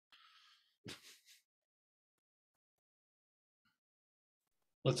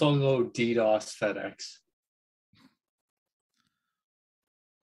Let's all go DDoS FedEx.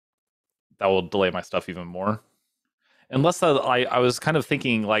 That will delay my stuff even more. Unless I was kind of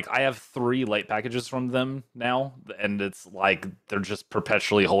thinking like I have 3 light packages from them now, and it's like they're just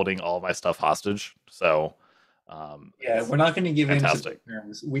perpetually holding all my stuff hostage. So Yeah, it's we're not going to give in to fantastic. the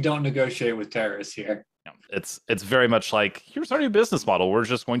terms. We don't negotiate with terrorists here. Yeah, it's very much like here's our new business model. We're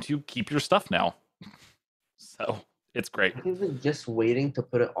just going to keep your stuff now. So it's great. Even just waiting to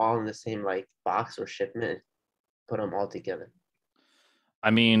put it all in the same like box or shipment, put them all together. I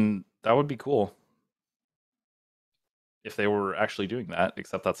mean, that would be cool if they were actually doing that,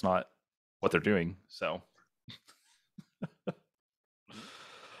 except that's not what they're doing. So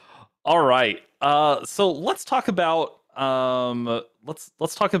all right. So let's talk about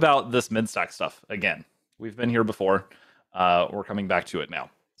let's talk about this mid stack stuff again. We've been here before. We're coming back to it now.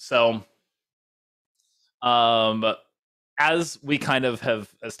 So um as we kind of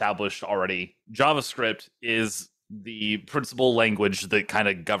have established already, JavaScript is the principal language that kind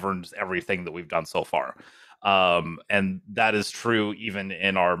of governs everything that we've done so far. And that is true even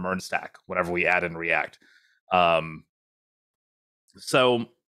in our MERN stack whenever we add in React. Um, so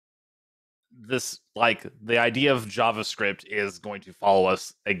this like the idea of JavaScript is going to follow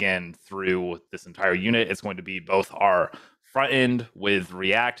us again through this entire unit. It's going to be both our front end with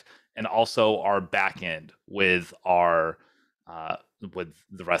React and also our back end with the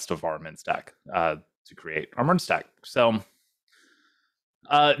rest of our min stack to create our MERN stack. So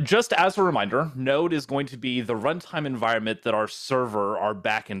just as a reminder, Node is going to be the runtime environment that our server, our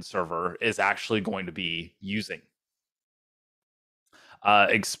backend server, is actually going to be using.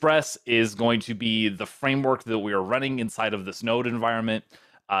 Express is going to be the framework that we are running inside of this Node environment,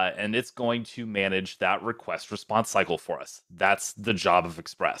 and it's going to manage that request response cycle for us. That's the job of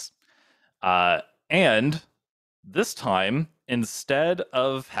Express. And this time, instead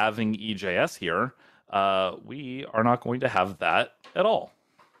of having EJS here, we are not going to have that at all.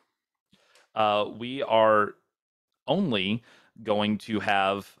 We are only going to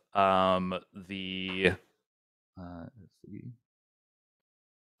have the let's see.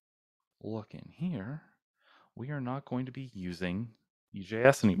 Look in here, we are not going to be using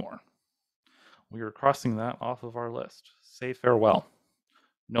EJS anymore. We are crossing that off of our list. Say farewell.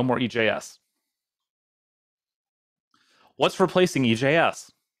 No more EJS. What's replacing EJS?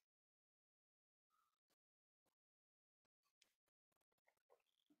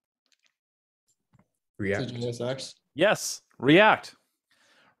 React. JSX. Yes, React.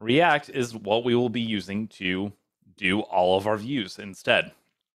 React is what we will be using to do all of our views instead.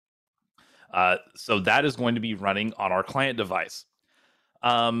 So that is going to be running on our client device.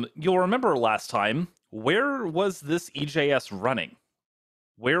 You'll remember last time, where was this EJS running?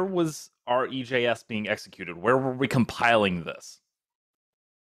 Where was our EJS being executed? Where were we compiling this?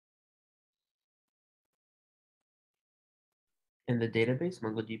 In the database,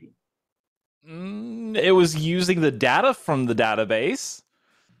 MongoDB. It was using the data from the database.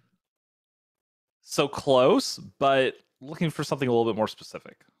 So close, but looking for something a little bit more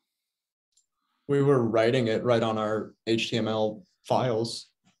specific. We were writing it right on our HTML files.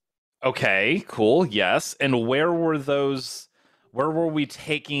 Okay, cool. Yes. And where were we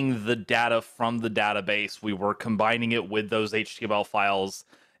taking the data from the database? We were combining it with those HTML files,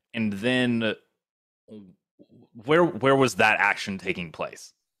 and then where was that action taking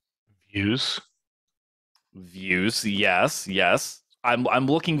place? Views. Views, yes. I'm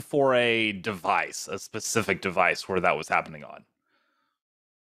looking for a device, a specific device where that was happening on.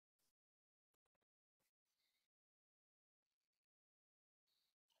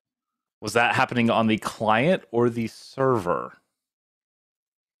 Was that happening on the client or the server?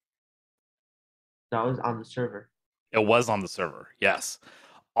 That was on the server. It was on the server, yes.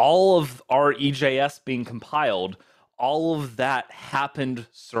 All of our EJS being compiled, all of that happened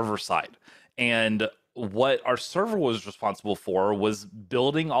server side. And what our server was responsible for was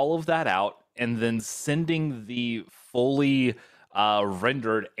building all of that out and then sending the fully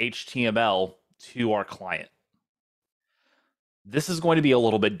rendered HTML to our client. This is going to be a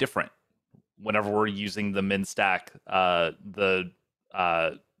little bit different whenever we're using the min stack, the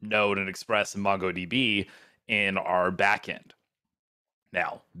Node and Express and MongoDB in our backend.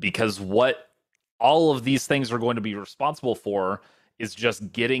 Now, because what all of these things are going to be responsible for is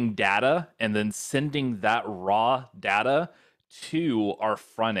just getting data and then sending that raw data to our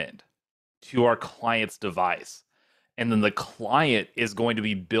front end, to our client's device. And then the client is going to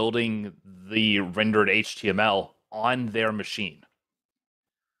be building the rendered HTML on their machine.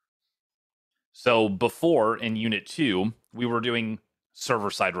 So before in Unit 2, we were doing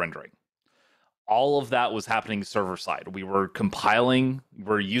server-side rendering. all of that was happening server side. We were compiling,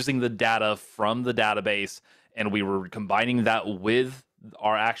 we're using the data from the database, and we were combining that with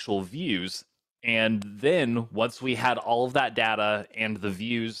our actual views. And then once we had all of that data and the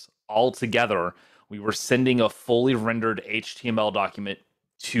views all together, we were sending a fully rendered HTML document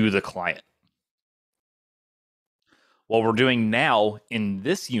to the client. What we're doing now in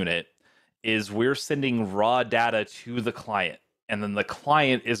this unit is we're sending raw data to the client, and then the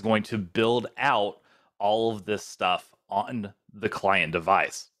client is going to build out all of this stuff on the client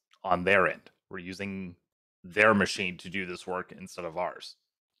device on their end. We're using their machine to do this work instead of ours.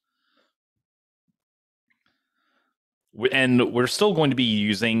 And we're still going to be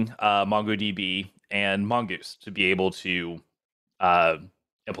using MongoDB and Mongoose to be able to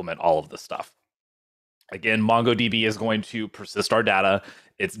implement all of this stuff. Again, MongoDB is going to persist our data.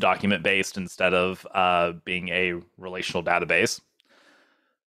 It's document-based instead of being a relational database.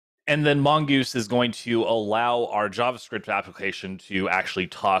 And then Mongoose is going to allow our JavaScript application to actually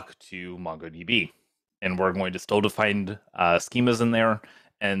talk to MongoDB. And we're going to still define schemas in there,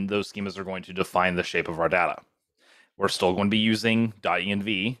 and those schemas are going to define the shape of our data. We're still going to be using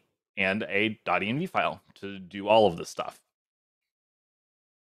 .env and a .env file to do all of this stuff.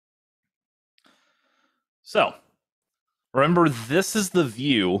 So remember, this is the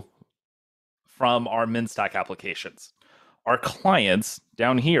view from our MinStack applications. Our clients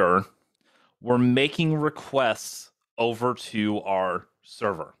down here were making requests over to our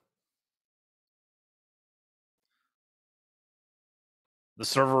server. The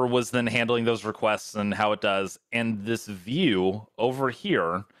server was then handling those requests and how it does. And this view over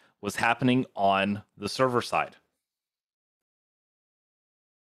here was happening on the server side.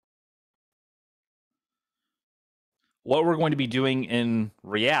 What we're going to be doing in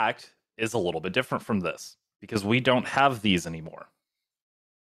React is a little bit different from this because we don't have these anymore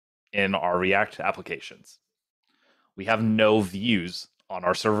in our React applications. We have no views on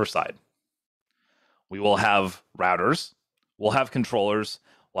our server side. We will have routers, we'll have controllers,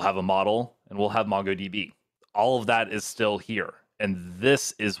 we'll have a model, and we'll have MongoDB. All of that is still here. And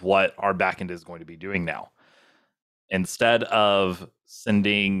this is what our backend is going to be doing now. Instead of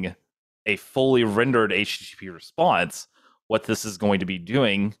sending a fully rendered HTTP response, what this is going to be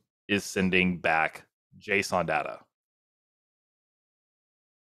doing is sending back JSON data.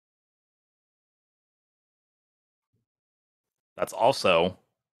 That's also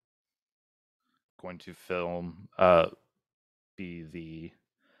going to be the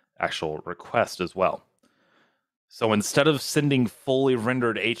actual request as well. So instead of sending fully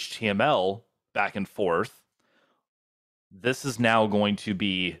rendered HTML back and forth, this is now going to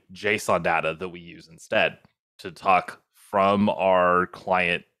be JSON data that we use instead to talk from our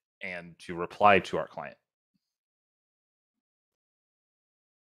client and to reply to our client.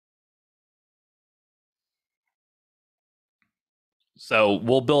 So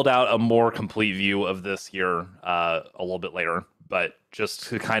we'll build out a more complete view of this here a little bit later, but just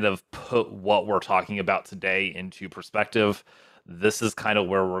to kind of put what we're talking about today into perspective, this is kind of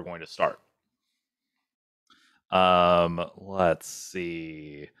where we're going to start. Let's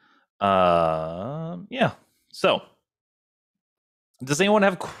see. Yeah. So, does anyone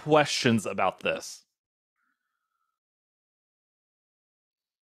have questions about this?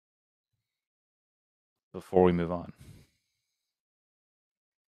 Before we move on.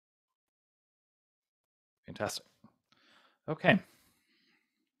 Fantastic. Okay.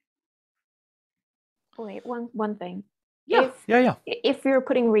 Wait, one thing. Yeah. If you're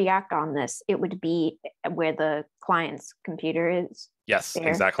putting React on this, it would be where the client's computer is. Yes, there.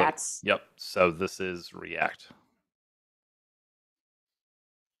 exactly. That's... Yep. So this is React.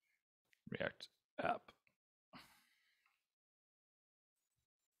 React app.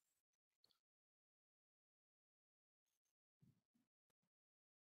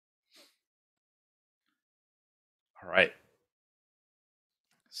 All right.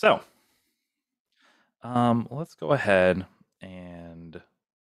 So, let's go ahead and let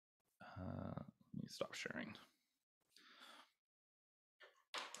me stop sharing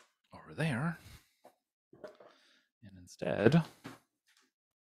over there. And instead, I'm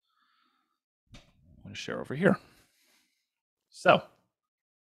going to share over here. So,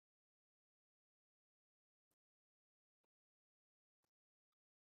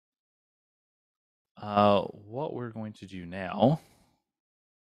 what we're going to do now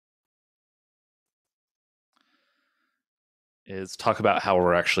is talk about how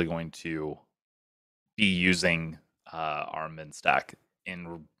we're actually going to be using our MinStack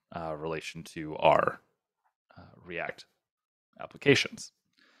in relation to our React applications.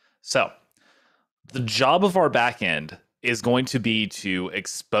 So the job of our backend is going to be to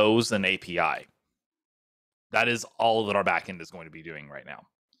expose an API. That is all that our backend is going to be doing right now.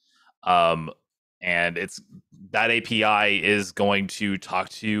 And that API is going to talk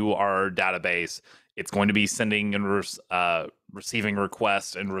to our database. It's going to be sending and receiving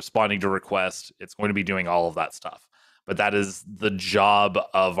requests and responding to requests. It's going to be doing all of that stuff. But that is the job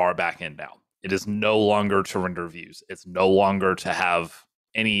of our backend now. It is no longer to render views. It's no longer to have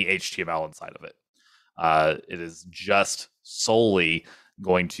any HTML inside of it. It is just solely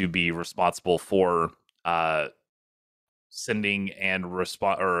going to be responsible for sending and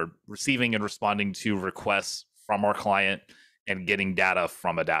receiving and responding to requests from our client and getting data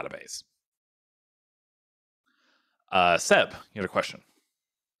from a database. Seb, you had a question.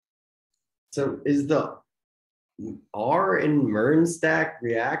 So is the R in MERN stack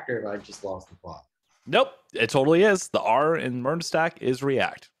React, or have I just lost the plot? Nope, it totally is. The R in MERN stack is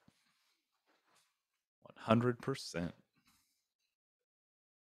React. 100%.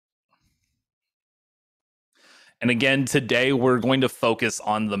 And again, today we're going to focus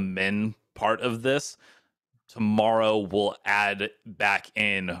on the min part of this. Tomorrow we'll add back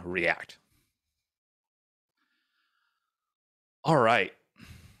in React. All right.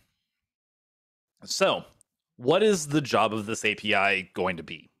 So, what is the job of this API going to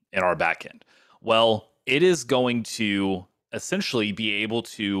be in our backend? Well, it is going to essentially be able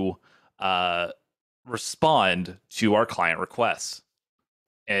to respond to our client requests.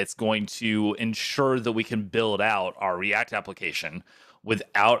 And it's going to ensure that we can build out our React application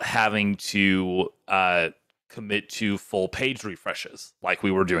without having to commit to full page refreshes like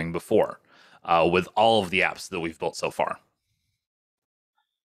we were doing before with all of the apps that we've built so far.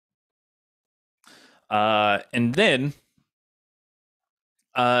 And then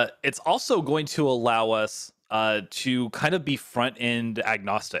it's also going to allow us to kind of be front-end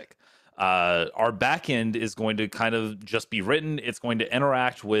agnostic. Our backend is going to kind of just be written. It's going to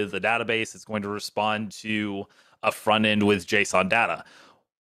interact with the database. It's going to respond to a front end with JSON data.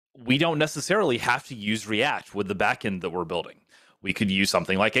 We don't necessarily have to use React with the backend that we're building. We could use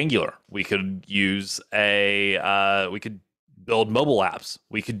something like Angular. We could use we could build mobile apps.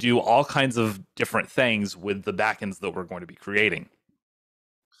 We could do all kinds of different things with the backends that we're going to be creating.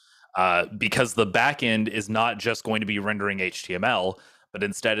 Because the backend is not just going to be rendering HTML, but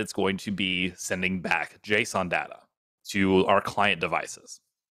instead it's going to be sending back JSON data to our client devices.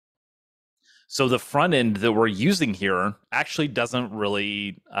 So the front end that we're using here actually doesn't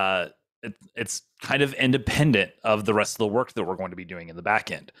really, it's kind of independent of the rest of the work that we're going to be doing in the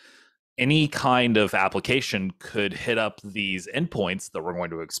back end. Any kind of application could hit up these endpoints that we're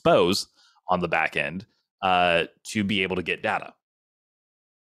going to expose on the back end to be able to get data.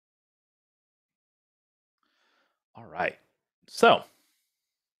 All right. So,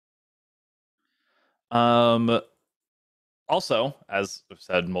 also, as I've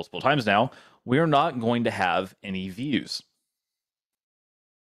said multiple times now, we're not going to have any views.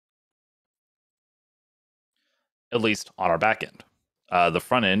 At least on our backend. The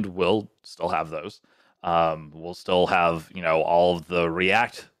front end will still have those. We'll still have, all of the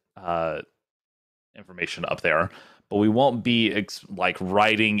React information up there, but we won't be like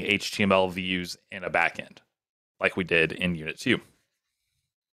writing HTML views in a backend like we did in Unit 2.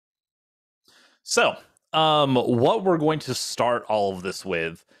 So, what we're going to start all of this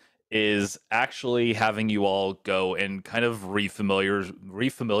with is actually having you all go and kind of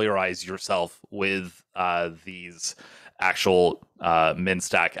refamiliarize yourself with these actual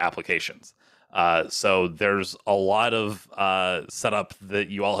MinStack applications. So there's a lot of setup that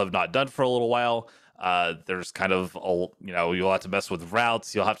you all have not done for a little while. There's kind of, you'll have to mess with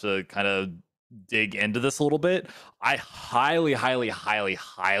routes. You'll have to kind of dig into this a little bit. I highly, highly, highly,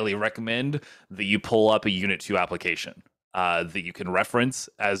 highly recommend that you pull up a Unit 2 application that you can reference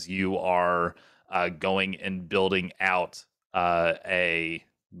as you are going and building out the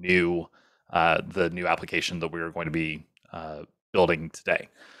new application that we are going to be building today.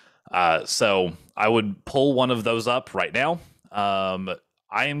 So I would pull one of those up right now. I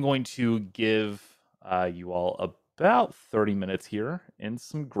am going to give you all about 30 minutes here in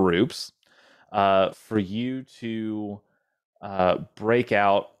some groups for you to break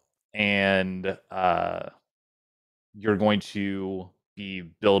out, and you're going to be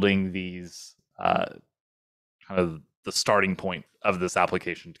building these kind of the starting point of this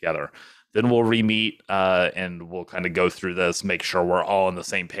application together. Then we'll re-meet and we'll kind of go through this, make sure we're all on the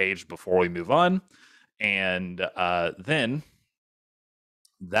same page before we move on. And then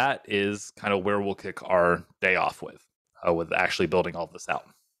that is kind of where we'll kick our day off with actually building all this out.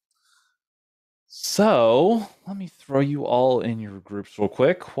 So let me throw you all in your groups real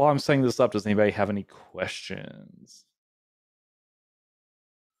quick. While I'm setting this up, does anybody have any questions?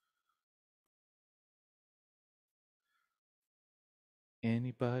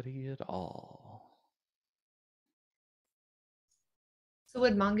 Anybody at all? So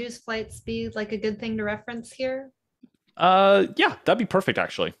would Mongoose flights be like a good thing to reference here? Yeah, that'd be perfect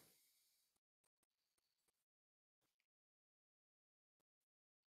actually.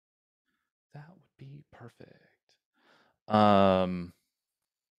 That would be perfect.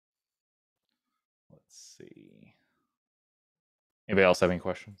 Let's see. Anybody else have any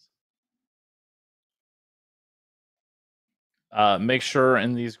questions? Make sure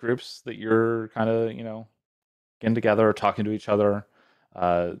in these groups that you're kind of, getting together, talking to each other,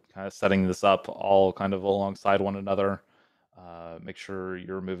 kind of setting this up all kind of alongside one another. Make sure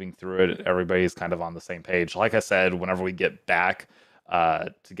you're moving through it. Everybody's kind of on the same page. Like I said, whenever we get back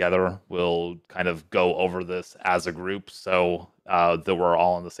together, we'll kind of go over this as a group so that we're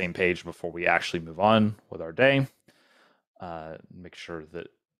all on the same page before we actually move on with our day. Make sure that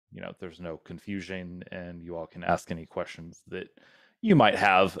there's no confusion and you all can ask any questions that you might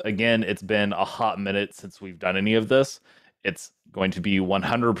have. Again, it's been a hot minute since we've done any of this. It's going to be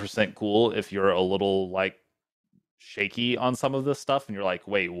 100% cool if you're a little like shaky on some of this stuff and you're like,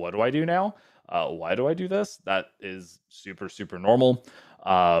 wait, what do I do now? Why do I do this? That is super, super normal.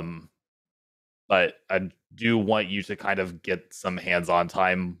 But I do want you to kind of get some hands-on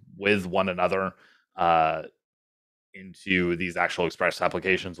time with one another into these actual Express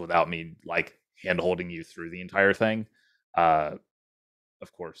applications without me like hand holding you through the entire thing. Of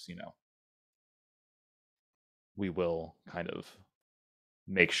course, we will kind of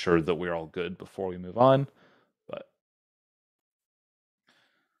make sure that we're all good before we move on. But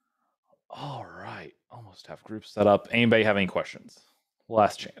all right, almost have groups set up. Anybody have any questions?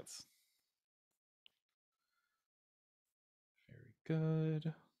 Last chance. Very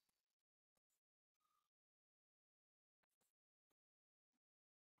good.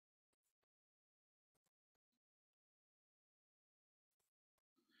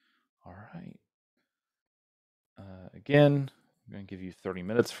 All right. Again, I'm going to give you 30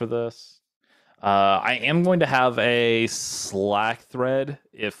 minutes for this. I am going to have a Slack thread.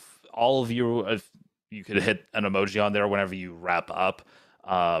 If all of you, if you could hit an emoji on there whenever you wrap up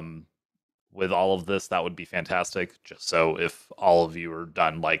with all of this, that would be fantastic. Just so if all of you are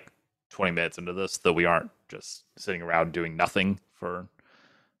done like 20 minutes into this, that we aren't just sitting around doing nothing for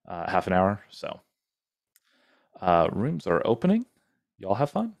half an hour. So rooms are opening. Y'all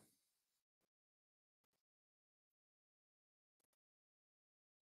have fun.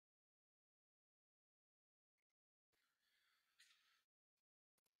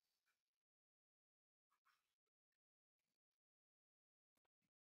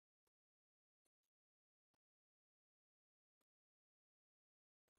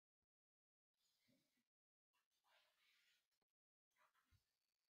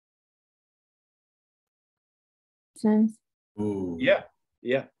 Sense. Ooh. Yeah.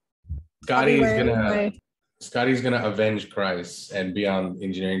 Scotty's gonna avenge Christ and be on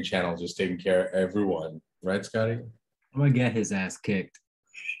Engineering Channel just taking care of everyone. Right, Scotty? I'm gonna get his ass kicked.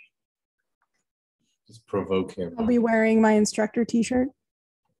 Just provoke him. I'll be wearing my instructor t-shirt.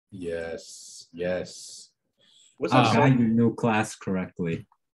 Yes. What's up? Guide your new class correctly.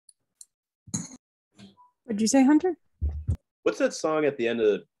 What'd you say, Hunter? What's that song at the end of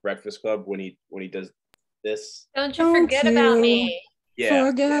the Breakfast Club when he does this? Don't you forget about me. Yeah.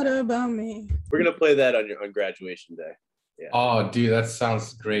 Forget about me. We're gonna play that on graduation day. Yeah. Oh, dude, that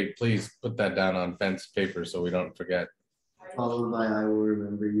sounds great. Please put that down on fence paper so we don't forget. Followed by I Will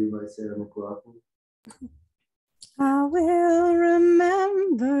Remember You by Sarah McLachlan. I will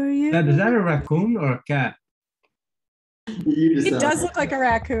remember you. Is that a raccoon or a cat? It does look like a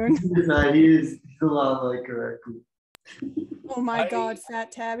raccoon. He is a lot like a raccoon. Oh my God,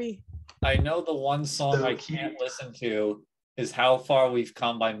 Fat Tabby. I know the one song I can't listen to is How Far We've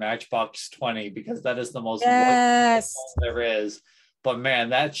Come by Matchbox 20 because that is the most yes song there is. But man,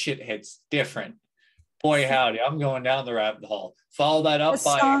 that shit hits different. Boy, howdy, I'm going down the rabbit hole. Follow that up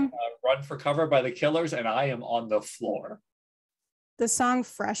by Run for Cover by The Killers, and I am on the floor. The song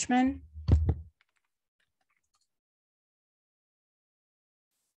Freshman.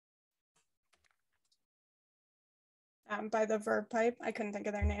 By the Verb Pipe. I couldn't think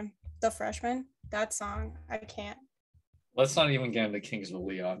of their name. The Freshman. That song, I can't. Let's not even get into Kings of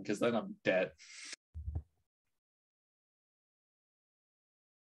Leon, because then I'm dead.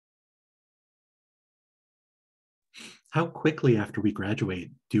 How quickly after we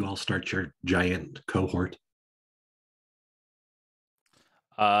graduate do you all start your giant cohort?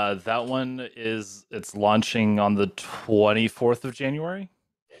 That one it's launching on the 24th of January.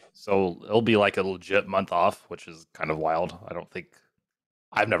 So it'll be like a legit month off, which is kind of wild.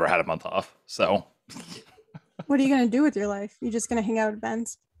 I've never had a month off. So What are you gonna do with your life? You just gonna hang out at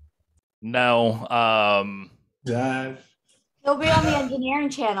Ben's? No. That. He'll be on the engineering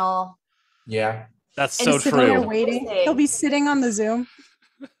channel. Yeah. That's And so sitting there true. waiting. He'll be sitting on the Zoom.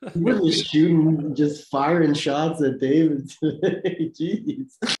 We're just shooting, just firing shots at David today.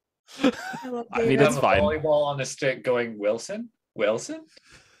 Jeez. I mean, it's fine. Volleyball on a stick going Wilson? Wilson?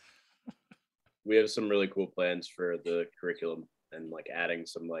 We have some really cool plans for the curriculum and like adding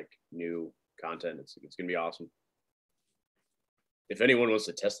some like new content. It's gonna be awesome. If anyone wants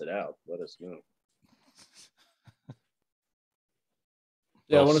to test it out, let us know.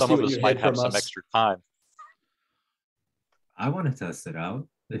 Yeah, I Well, want to some see of what us you might hid have from some us. extra time. I want to test it out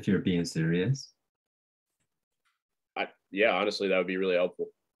if you're being serious. Yeah, honestly, that would be really helpful.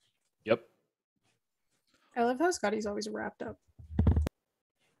 Yep. I love how Scotty's always wrapped up.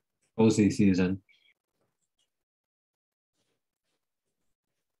 Cozy season.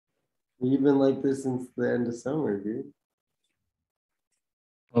 You've been like this since the end of summer, dude.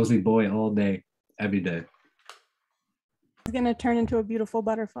 Cozy boy all day, every day. He's gonna turn into a beautiful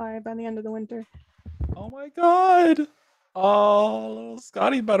butterfly by the end of the winter. Oh my god. Oh, little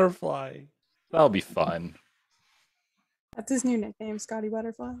Scotty Butterfly. That'll be fun. That's his new nickname, Scotty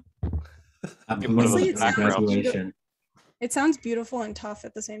Butterfly. I'm Give one of Honestly, those it sounds graduation. It sounds beautiful and tough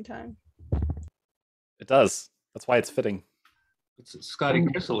at the same time. It does. That's why it's fitting. It's Scotty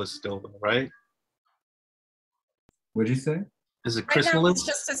Chrysalis still, though, right? What'd you say? Is it Right now, Chrysalis? he's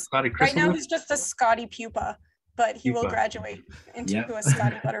just a, Scotty right now Chrysalis? he's just a Scotty pupa, but he will Pupa. graduate into Yep. a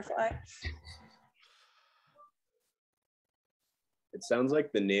Scotty butterfly. It sounds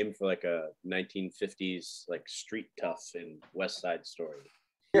like the name for like a 1950s like street tough in West Side Story.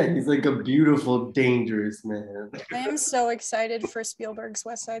 Yeah, he's like a beautiful, dangerous man. I am so excited for Spielberg's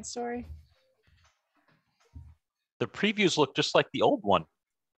West Side Story. The previews look just like the old one.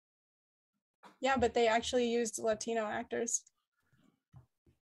 Yeah, but they actually used Latino actors.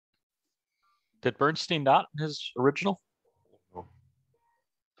 Did Bernstein not in his original?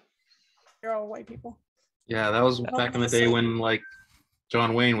 They're all white people. Yeah, that was Oh, back in the day when like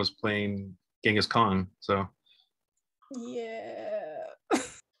John Wayne was playing Genghis Khan. So Yeah.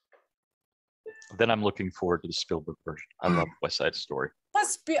 Then I'm looking forward to the Spielberg version. I love West Side Story.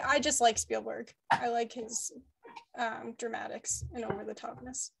 Plus, I just like Spielberg. I like his dramatics and over the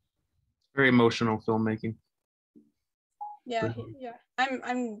topness. very emotional filmmaking. Yeah, yeah.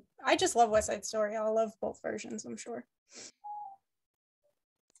 I just love West Side Story. I'll love both versions, I'm sure.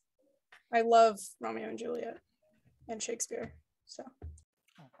 I love Romeo and Juliet and Shakespeare. So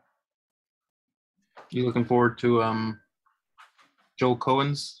You looking forward to Joel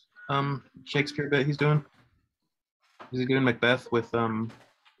Cohen's Shakespeare bit he's doing? Is he doing Macbeth with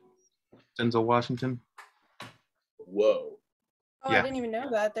Denzel Washington? Whoa. Oh, Yeah. I didn't even know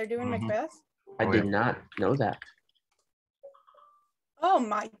that. They're doing Mhm. Macbeth. I Oh, did yeah. not know that. Oh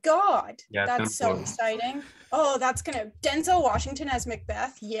my God. Yeah, it's That's gonna so blow. exciting. Oh, that's gonna Denzel Washington as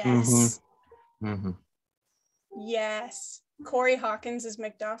Macbeth. Yes. Mm-hmm. Yes. Corey Hawkins is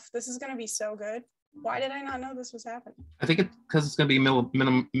Macduff. This is gonna be so good. Why did I not know this was happening? I think it's because it's gonna be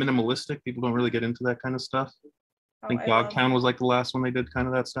minimalistic. People don't really get into that kind of stuff. I think I love- Dogtown was like the last one they did kind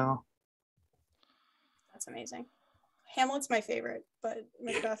of that style. That's amazing. Hamlet's my favorite, but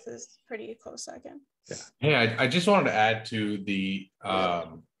Macbeth is pretty close second. Hey, I just wanted to add to the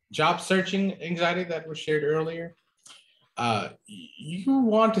job searching anxiety that was shared earlier. You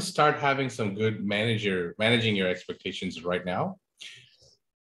want to start having some good managing your expectations right now.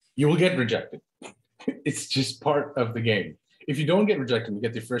 You will get rejected. It's just part of the game. If you don't get rejected, you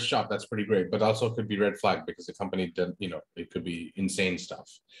get the first shot, that's pretty great, but also could be red flag because the company doesn't, it could be insane stuff.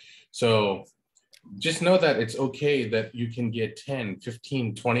 So just know that it's okay that you can get 10,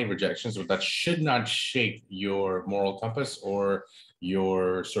 15, 20 rejections, but that should not shake your moral compass or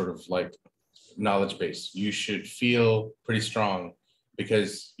your sort of like knowledge base. You should feel pretty strong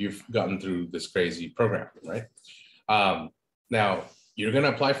because you've gotten through this crazy program, right? Now, you're going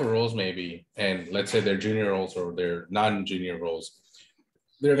to apply for roles maybe, and let's say they're junior roles or they're non-junior roles.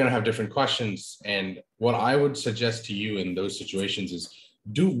 They're going to have different questions. And what I would suggest to you in those situations is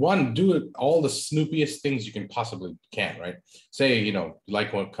do all the snoopiest things you can possibly can, right? Say, you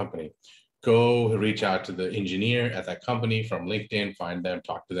like one company, go reach out to the engineer at that company from LinkedIn, find them,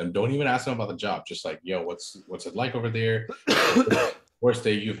 talk to them. Don't even ask them about the job. Just like, yo, what's it like over there? Worst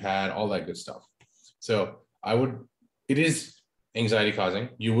day you've had, all that good stuff. So it is anxiety causing.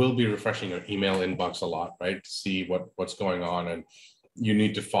 You will be refreshing your email inbox a lot, right? To see what's going on. And you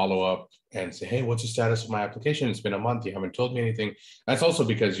need to follow up and say, hey, what's the status of my application? It's been a month. You haven't told me anything. That's also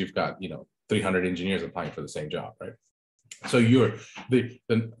because you've got, 300 engineers applying for the same job, right? So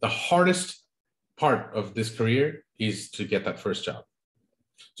the hardest part of this career is to get that first job.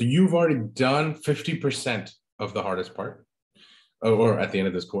 So you've already done 50% of the hardest part, or at the end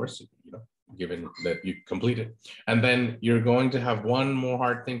of this course, you know, given that you complete it. And then you're going to have one more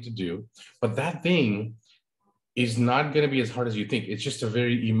hard thing to do, but that thing is not going to be as hard as you think. It's just a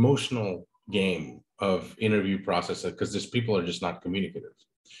very emotional game of interview process because these people are just not communicative.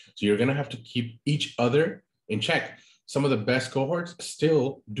 So you're going to have to keep each other in check. Some of the best cohorts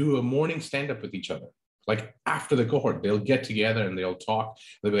still do a morning stand-up with each other. Like after the cohort, they'll get together and they'll talk.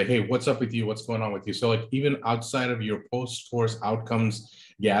 They'll be like, hey, what's up with you? What's going on with you? So like even outside of your post-course outcomes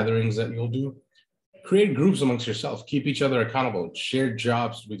gatherings that you'll do, create groups amongst yourself, keep each other accountable, share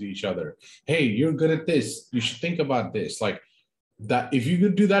jobs with each other. Hey, you're good at this. You should think about this. Like that, if you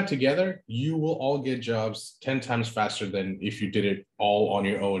could do that together, you will all get jobs 10 times faster than if you did it all on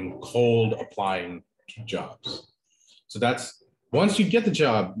your own, cold applying to jobs. So that's, once you get the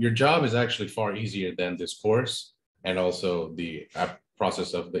job, your job is actually far easier than this course and also the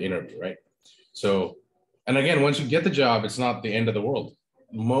process of the interview, right? So, and again, once you get the job, it's not the end of the world.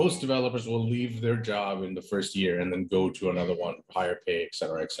 Most developers will leave their job in the first year and then go to another one, higher pay, et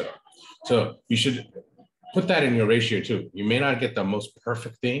cetera, et cetera. So you should put that in your ratio too. You may not get the most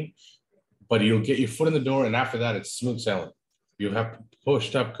perfect thing, but you'll get your foot in the door. And after that, it's smooth sailing. You'll have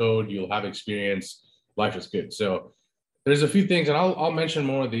pushed up code, you'll have experience, life is good. So there's a few things, and I'll mention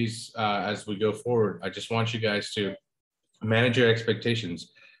more of these as we go forward. I just want you guys to manage your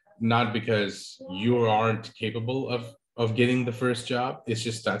expectations, not because you aren't capable of getting the first job. It's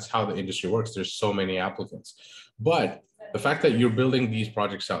just that's how the industry works. There's so many applicants. But the fact that you're building these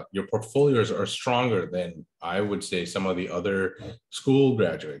projects out, your portfolios are stronger than I would say some of the other school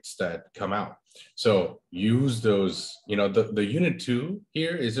graduates that come out. So use those, you know, the unit 2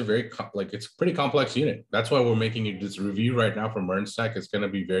 here is a very, it's a pretty complex unit. That's why we're making this review right now for MERN-STACK. It's going to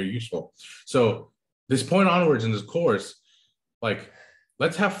be very useful. So this point onwards in this course, like,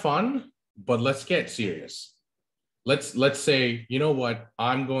 let's have fun, but let's get serious. Let's say, you know what,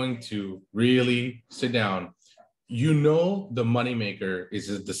 I'm going to really sit down. You know, the moneymaker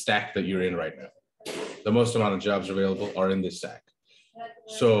is the stack that you're in right now. The most amount of jobs available are in this stack.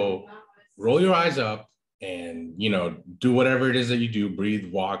 So roll your eyes up and, you know, do whatever it is that you do,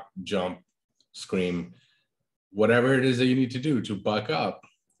 breathe, walk, jump, scream, whatever it is that you need to do to buck up,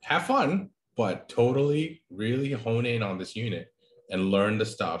 have fun, but totally really hone in on this unit and learn the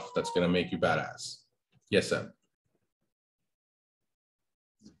stuff that's going to make you badass. Yes, Seb.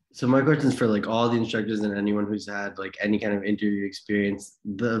 So my question is for like all the instructors and anyone who's had like any kind of interview experience.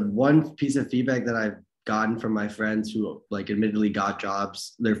 The one piece of feedback that I've gotten from my friends who like admittedly got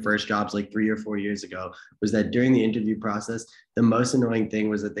jobs, their first jobs like 3 or 4 years ago, was that during the interview process, the most annoying thing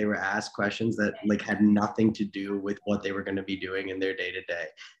was that they were asked questions that like had nothing to do with what they were going to be doing in their day to day.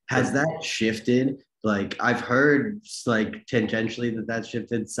 Has that shifted? Like I've heard like tangentially that that's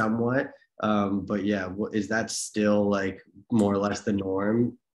shifted somewhat. But yeah, is that still like more or less the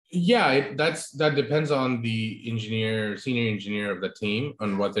norm? Yeah, that depends on the engineer, senior engineer of the team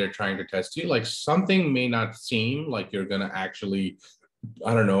on what they're trying to test you. Like something may not seem like you're gonna actually,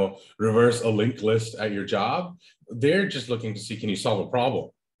 I don't know, reverse a linked list at your job. They're just looking to see, can you solve a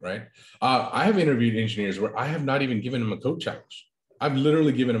problem, right? I have interviewed engineers where I have not even given them a code challenge. I've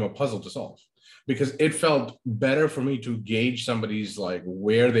literally given them a puzzle to solve because it felt better for me to gauge somebody's like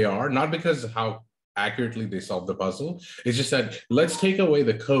where they are, not because of how accurately they solve the puzzle. It's just that let's take away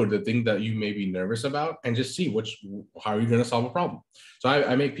the code, the thing that you may be nervous about, and just see how are you going to solve a problem. So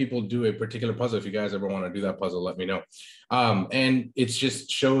I make people do a particular puzzle. If you guys ever want to do that puzzle, let me know. And it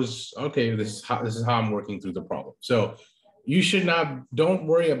just shows, okay, this is how I'm working through the problem. So you don't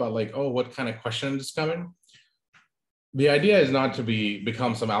worry about like, oh, what kind of question is coming. The idea is not to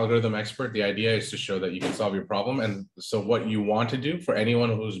become some algorithm expert. The idea is to show that you can solve your problem. And so what you want to do for anyone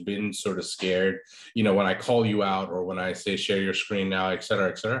who's been sort of scared, you know, when I call you out or when I say share your screen now, et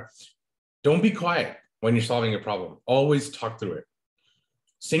cetera, don't be quiet when you're solving a problem. Always talk through it.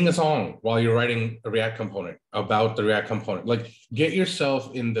 Sing a song while you're writing a React component about the React component. Like get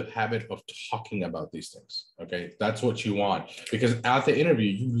yourself in the habit of talking about these things, okay? That's what you want. Because at the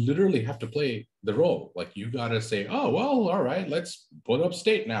interview, you literally have to play the role. Like you gotta say, oh, well, all right, let's put up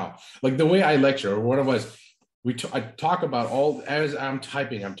state now. Like the way I lecture or one of us, I talk about all, as I'm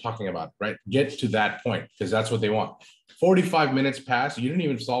typing, I'm talking about, right? Get to that point because that's what they want. 45 minutes pass, you didn't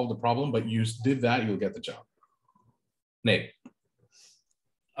even solve the problem, but you did that, you'll get the job. Nate.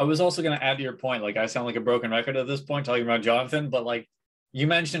 I was also going to add to your point, like I sound like a broken record at this point talking about Jonathan, but like you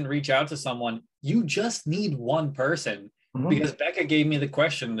mentioned, reach out to someone. You just need one person because Becca gave me the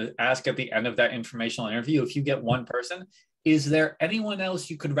question to ask at the end of that informational interview. If you get one person, Is there anyone else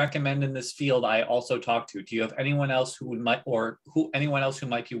you could recommend in this field I also talk to? Do you have anyone else who might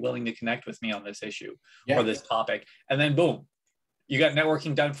be willing to connect with me on this issue or this topic? And then boom, you got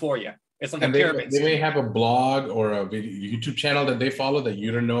networking done for you. It's like and a pyramid. They may have a blog or a YouTube channel that they follow that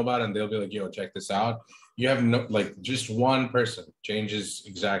you don't know about, and they'll be like, "Yo, check this out." You have no, like, just one person changes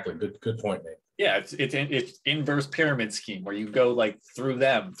exactly. Good point, Nate. Yeah, it's inverse pyramid scheme where you go like through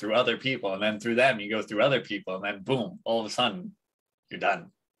them, through other people, and then through them you go through other people, and then boom, all of a sudden you're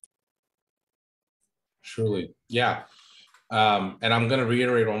done. Truly, yeah. And I'm gonna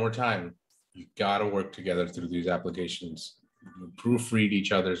reiterate one more time: you gotta work together through these applications. Proofread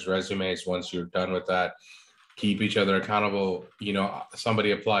each other's resumes. Once you're done with that, keep each other accountable. You know, somebody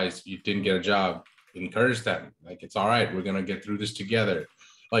applies, you didn't get a job, encourage them. Like, it's all right. We're gonna get through this together.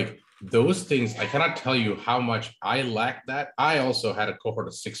 Like, those things, I cannot tell you how much I lacked that. I also had a cohort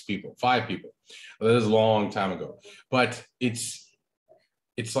of 5 people. That was a long time ago. But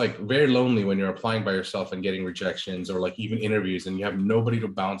it's like very lonely when you're applying by yourself and getting rejections or like even interviews and you have nobody to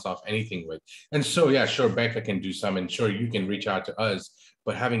bounce off anything with. And so, yeah, sure, Becca can do some, and sure, you can reach out to us,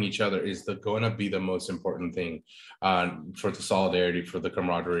 but having each other is going to be the most important thing for the solidarity, for the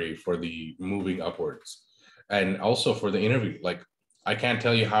camaraderie, for the moving upwards, and also for the interview. Like, I can't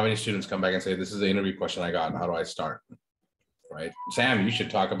tell you how many students come back and say, this is the interview question I got. How do I start? Right? Sam, you should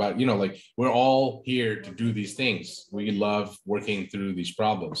talk about, you know, like, we're all here to do these things. We love working through these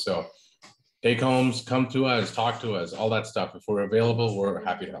problems. So take homes, come to us, talk to us, all that stuff. If we're available, we're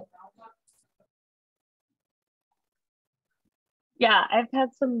happy to help. Yeah, I've had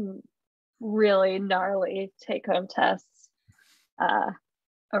some really gnarly take-home tests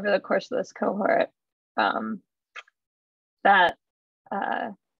over the course of this cohort that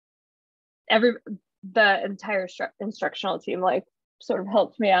the entire instructional team like sort of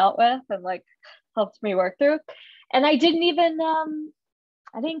helped me out with and like helped me work through. And I didn't even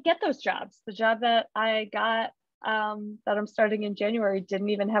I didn't get those jobs. The job that I got that I'm starting in January didn't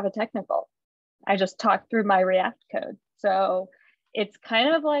even have a technical. I just talked through my React code. So it's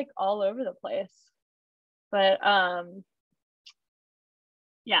kind of like all over the place. But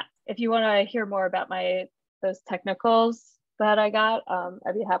yeah, if you want to hear more about those technicals that I got,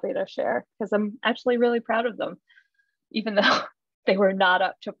 I'd be happy to share because I'm actually really proud of them, even though they were not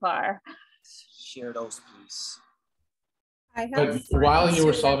up to par. Share those, please. But while you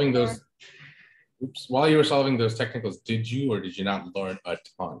were solving those technicals, did you or did you not learn a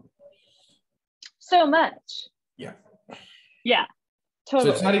ton? So much. Yeah. Yeah.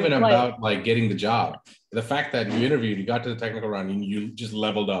 Totally. So it's not even about like getting the job. The fact that you interviewed, you got to the technical round, and you just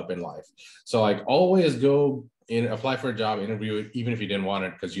leveled up in life. So like always go in, apply for a job, interview it, even if you didn't want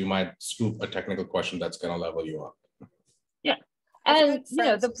it, because you might scoop a technical question that's going to level you up. Yeah. And you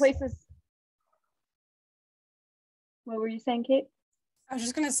know, the places. What were you saying, Kate? I was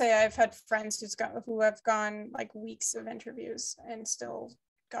just gonna say I've had friends who have gone like weeks of interviews and still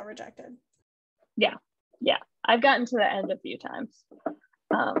got rejected. Yeah. Yeah. I've gotten to the end a few times.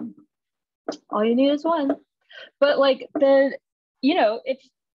 All you need is one. But like if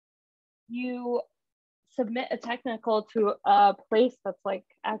you submit a technical to a place that's like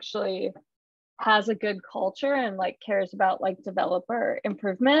actually has a good culture and like cares about like developer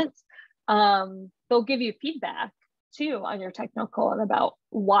improvement, they'll give you feedback too on your technical and about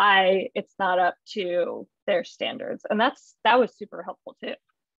why it's not up to their standards. And that was super helpful too.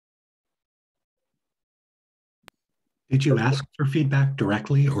 Did you ask for feedback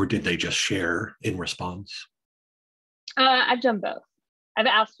directly or did they just share in response? I've done both. I've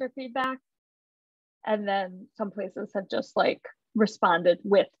asked for feedback and then some places have just like responded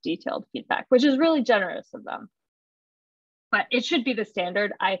with detailed feedback, which is really generous of them. But it should be the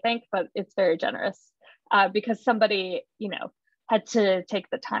standard, I think, but it's very generous because somebody, had to take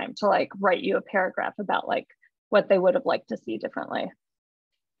the time to like write you a paragraph about like what they would have liked to see differently.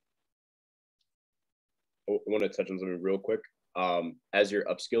 I want to touch on something real quick. As you're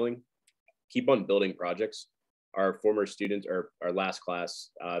upskilling, keep on building projects. Our former students, or our last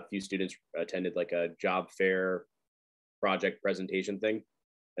class, a few students attended like a job fair project presentation thing.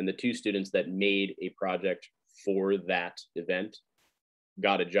 And the 2 students that made a project for that event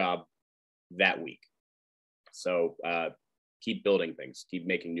got a job that week. So keep building things, keep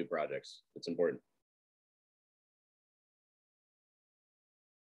making new projects. It's important.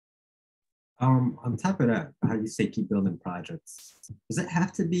 On top of that, how you say keep building projects, does it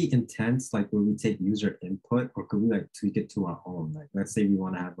have to be intense, like where we take user input, or could we like tweak it to our own? Like, let's say we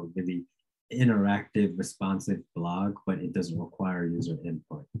want to have a really interactive, responsive blog, but it doesn't require user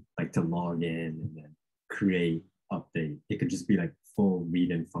input, like to log in and then create, update. It could just be like full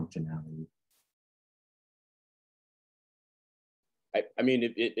read-in functionality. I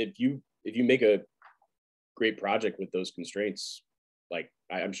mean, if you make a great project with those constraints, like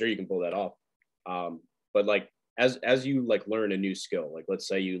I'm sure you can pull that off. But like as you like learn a new skill, like let's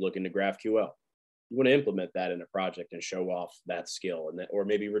say you look into GraphQL, you want to implement that in a project and show off that skill, and or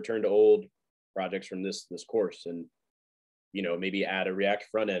maybe return to old projects from this course, and maybe add a React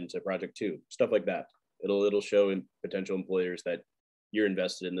front end to project 2, stuff like that. It'll show potential employers that you're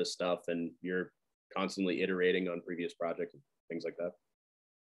invested in this stuff and you're constantly iterating on previous projects and things like that.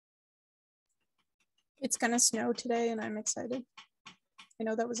 It's gonna snow today and I'm excited. I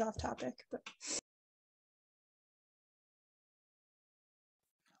know that was off topic, but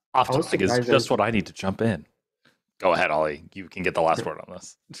Off topic is just what I need to jump in. Go ahead, Ollie. You can get the last word on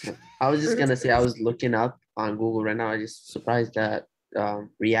this. I was just gonna say, I was looking up on Google right now. I just surprised that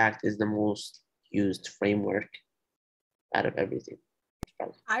React is the most used framework out of everything.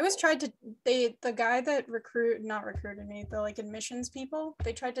 I was tried to the guy that not recruited me, the like admissions people,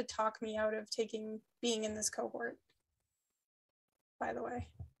 they tried to talk me out of being in this cohort. By the way,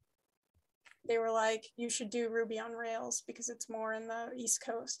 they were like, you should do Ruby on Rails because it's more in the East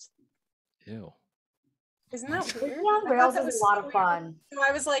Coast. Ew. Isn't that weird? Ruby on Rails is a lot of fun. So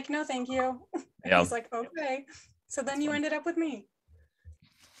I was like, no, thank you. And he's like, okay. So then you ended up with me.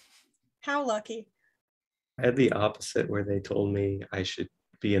 How lucky. I had the opposite where they told me I should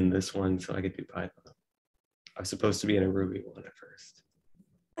be in this one so I could do Python. I was supposed to be in a Ruby one at first.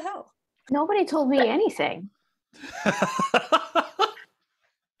 What the hell? Nobody told me anything.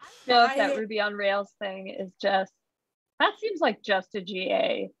 know if that Ruby on Rails thing is just, that seems like just a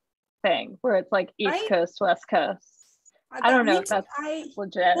GA thing where it's like East Coast, West Coast. I don't know if that's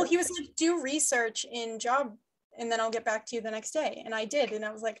legit. Well, he was like, do research in job and then I'll get back to you the next day. And I did. And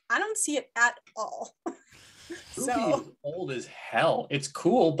I was like, I don't see it at all. Ruby is old as hell. It's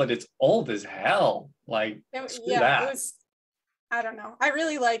cool, but it's old as hell. Like, screw that. It was, I don't know. I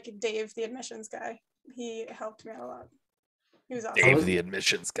really like Dave, the admissions guy. He helped me out a lot. He was awesome. Dave, the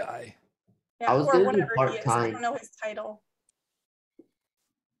admissions guy. Yeah, I was or gonna do whatever he is. I part-time. don't know his title.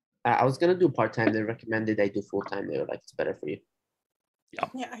 I was gonna do part-time. They recommended I do full-time. They were like, it's better for you.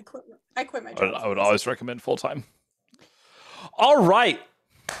 Yeah, I quit my job. I would always recommend full time. All right.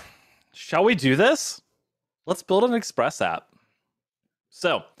 Shall we do this? Let's build an Express app.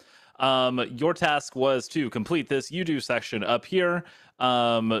 So, your task was to complete this you do section up here.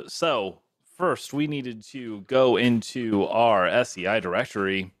 So, first we needed to go into our SEI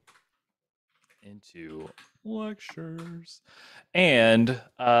directory, into lectures, and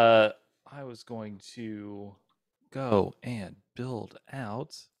I was going to go and build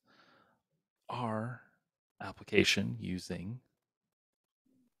out our application using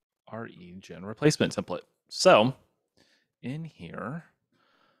our eGen replacement template. So in here,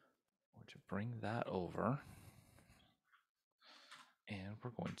 I'm going to bring that over and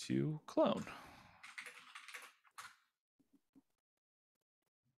we're going to clone.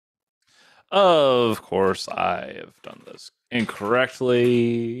 Of course, I have done this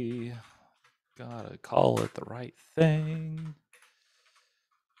incorrectly. Gotta call it the right thing.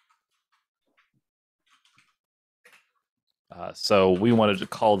 So we wanted to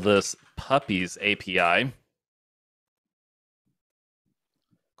call this Puppies API.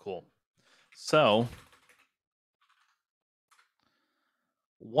 Cool. So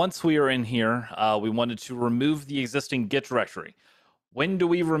once we are in here, we wanted to remove the existing Git directory. When do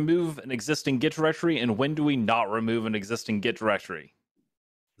we remove an existing Git directory and when do we not remove an existing Git directory?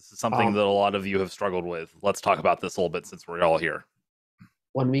 This is something that a lot of you have struggled with. Let's talk about this a little bit since we're all here.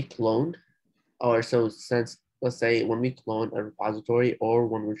 When we cloned, or so since, let's say when we clone a repository or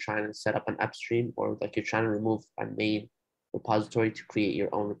when we're trying to set up an upstream or like you're trying to remove a main repository to create your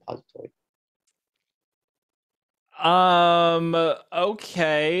own repository.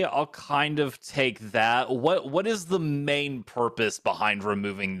 Okay, I'll kind of take that. What is the main purpose behind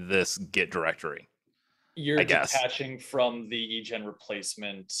removing this Git directory? You're detaching from the eGen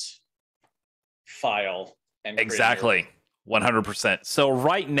replacement file. And exactly, 100%. So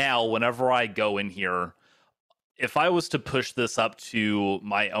right now, whenever I go in here, if I was to push this up to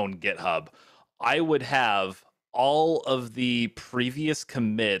my own GitHub, I would have all of the previous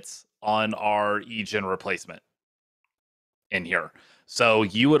commits on our eGen replacement in here. So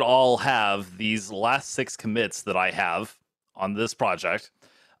you would all have these last 6 commits that I have on this project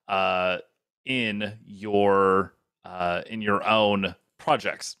in your own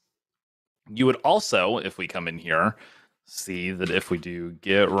projects. You would also, if we come in here, see that if we do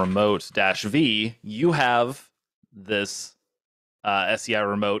git remote -v, you have this SEI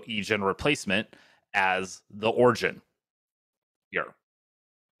remote eGen replacement as the origin here,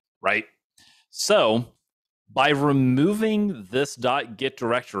 right? So By removing this .git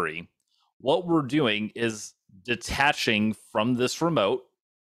directory, what we're doing is detaching from this remote.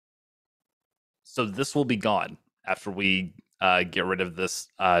 So this will be gone after we get rid of this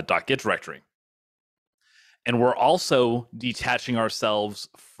 .git directory. And we're also detaching ourselves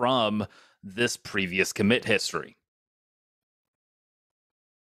from this previous commit history.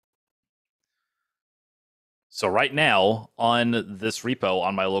 So right now on this repo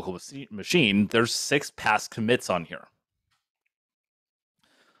on my local machine, there's 6 past commits on here.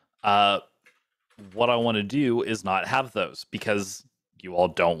 What I want to do is not have those because you all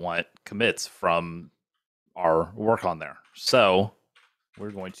don't want commits from our work on there. So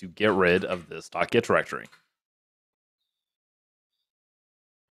we're going to get rid of this .git directory.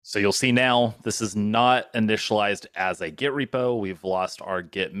 So you'll see now this is not initialized as a Git repo. We've lost our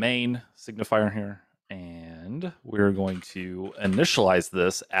Git main signifier here. And we're going to initialize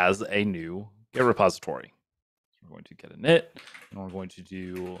this as a new Git repository. So we're going to get init, and we're going to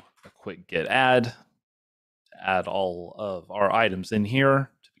do a quick git add to add all of our items in here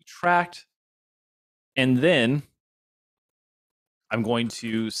to be tracked. And then I'm going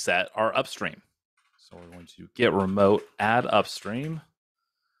to set our upstream. So we're going to git remote add upstream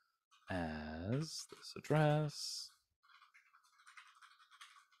as this address.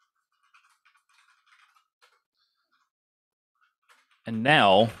 And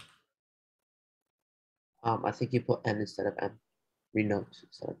now, I think you put N instead of M. Renote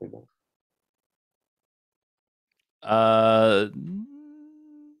instead of remote.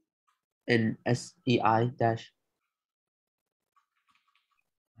 In SEI dash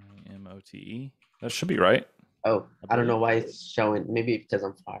MOTE. That should be right. Oh, I don't know why it's showing. Maybe because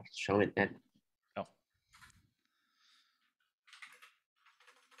I'm far. It's showing N. Oh.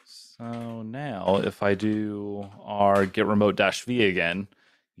 So now, if I do our git remote -v again,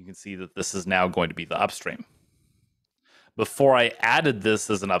 you can see that this is now going to be the upstream. Before I added this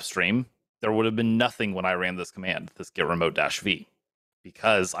as an upstream, there would have been nothing when I ran this command, this git remote -v,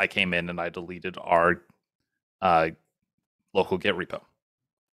 because I came in and I deleted our local Git repo.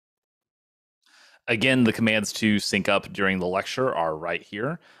 Again, the commands to sync up during the lecture are right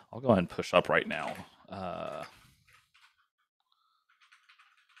here. I'll go ahead and push up right now.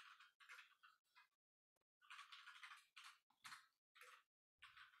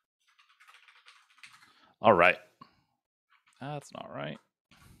 All right. That's not right.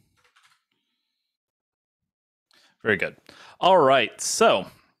 Very good. All right. So,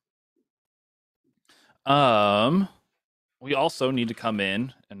 we also need to come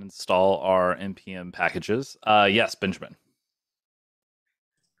in and install our npm packages. Yes, Benjamin.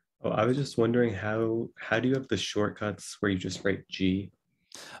 Oh, I was just wondering how do you have the shortcuts where you just write G?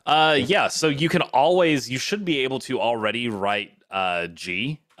 Yeah, so you should be able to already write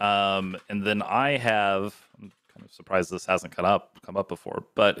G. And then I'm kind of surprised this hasn't come up before,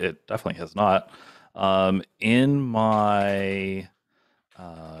 but it definitely has not. In my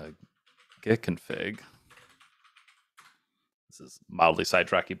Git config, this is mildly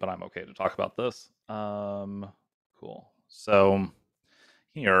sidetracky, but I'm okay to talk about this. Cool. So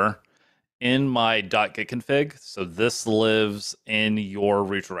here in my .git config, so this lives in your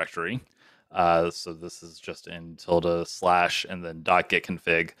root directory. So this is just in // and then .git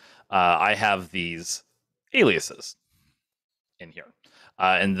config. I have these aliases in here.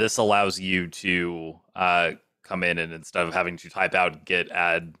 And this allows you to come in and instead of having to type out git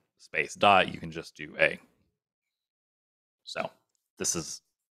add space dot, you can just do a. So this is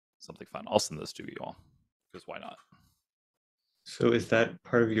something fun. I'll send this to you all because why not? So is that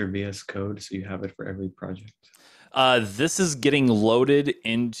part of your VS Code? So you have it for every project? This is getting loaded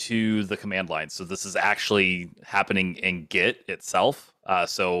into the command line. So this is actually happening in Git itself.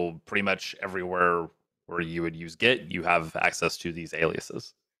 So pretty much everywhere where you would use Git, you have access to these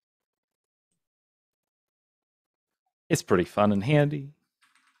aliases. It's pretty fun and handy.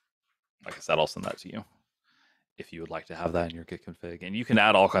 Like I said, I'll send that to you if you would like to have that in your Git config. And you can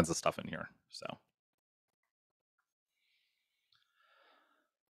add all kinds of stuff in here. So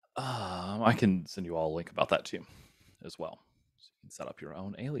I can send you all a link about that too as well. So you can set up your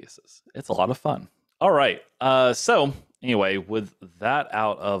own aliases. It's a lot of fun. All right. So anyway, with that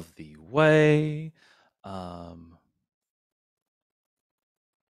out of the way,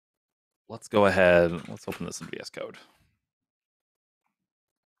 let's go ahead. Let's open this in VS Code.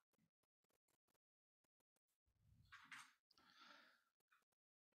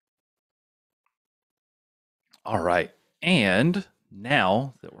 All right. And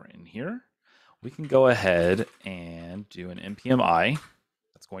now that we're in here, we can go ahead and do an npmi.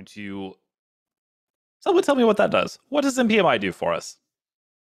 That's going to... Someone tell me what that does. What does npmi do for us?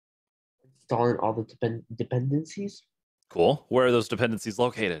 installing all the dependencies Cool. Where are those dependencies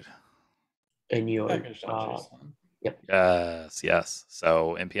located? in your yep. Yes.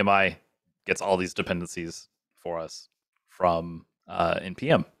 So npmi gets all these dependencies for us from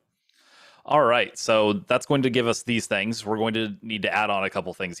npm. All right, so that's going to give us these things. We're going to need to add on a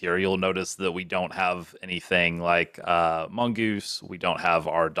couple things here. You'll notice that we don't have anything like Mongoose. We don't have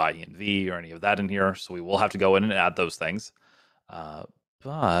our .env or any of that in here, so we will have to go in and add those things.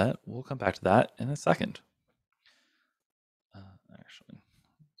 But we'll come back to that in a second. Actually,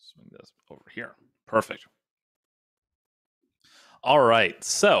 swing this over here. Perfect. All right,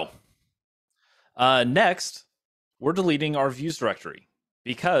 so next, we're deleting our views directory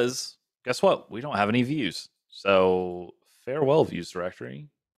because guess what? We don't have any views. So farewell views directory.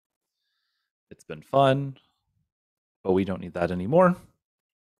 It's been fun, but we don't need that anymore.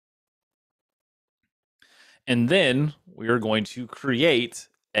 And then we are going to create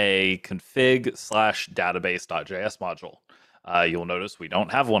a config/database.js module. You'll notice we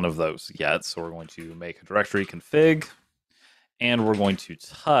don't have one of those yet. So we're going to make a directory config, and we're going to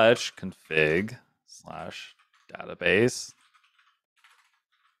touch config/database.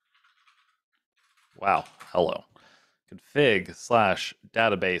 Wow, hello.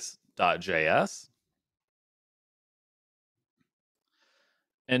 Config/database.js.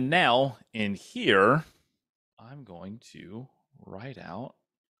 And now in here, I'm going to write out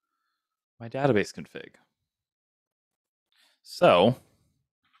my database config. So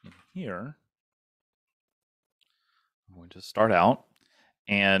in here, I'm going to start out.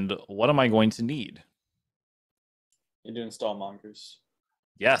 And what am I going to need? You need to install Mongoose.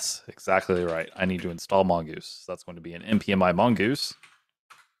 Yes, exactly right. I need to install Mongoose. So that's going to be an npmi Mongoose.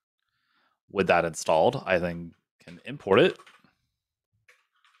 With that installed, I then can import it.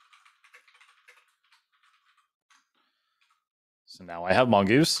 So now I have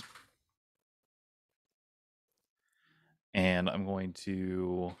Mongoose. And I'm going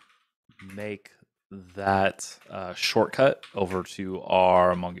to make that shortcut over to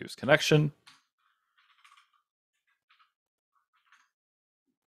our Mongoose connection.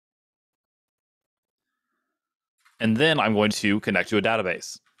 And then I'm going to connect to a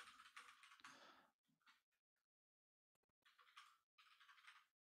database.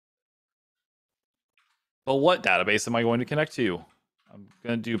 But what database am I going to connect to? I'm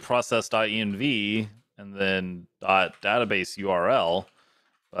going to do process.env and then .database URL,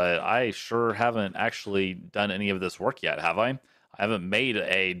 but I sure haven't actually done any of this work yet, have I? I haven't made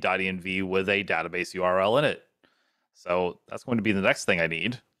a .env with a database URL in it. So that's going to be the next thing I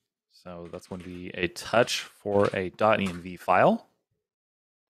need. So that's going to be a touch for a .env file.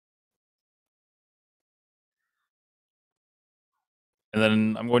 And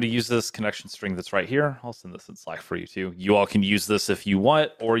then I'm going to use this connection string that's right here. I'll send this in Slack for you too. You all can use this if you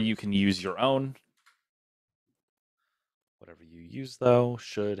want, or you can use your own. Whatever you use, though,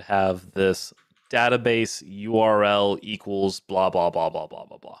 should have this database URL equals blah, blah, blah, blah, blah,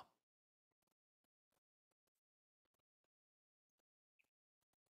 blah, blah.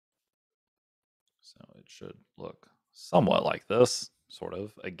 So it should look somewhat like this, sort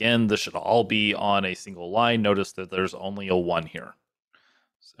of. Again, this should all be on a single line. Notice that there's only a 1 here.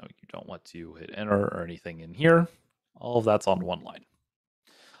 So you don't want to hit enter or anything in here. All of that's on one line.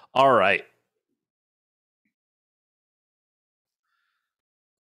 All right.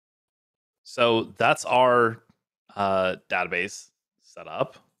 So that's our database set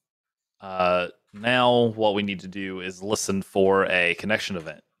up. Now what we need to do is listen for a connection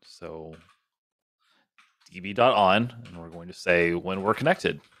event. So db.on, and we're going to say when we're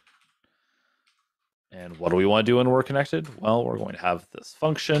connected. And what do we want to do when we're connected? Well, we're going to have this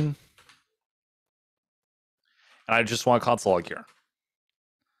function. And I just want a console log here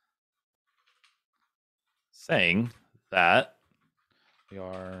saying that we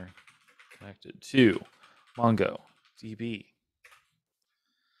are connected to MongoDB.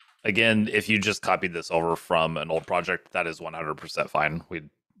 Again, if you just copied this over from an old project, that is 100% fine. We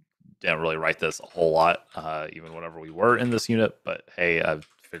didn't really write this a whole lot, even whenever we were in this unit. But hey, I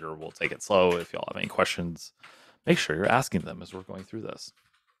figure we'll take it slow. If y'all have any questions, make sure you're asking them as we're going through this.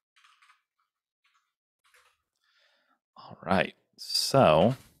 All right,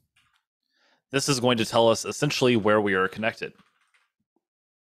 so this is going to tell us essentially where we are connected.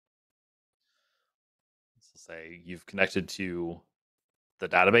 Let's say you've connected to the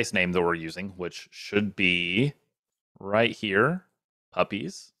database name that we're using, which should be right here,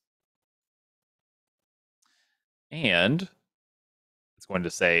 puppies. And it's going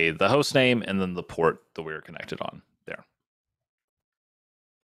to say the host name and then the port that we are connected on there.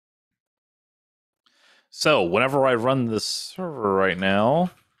 So whenever I run this server right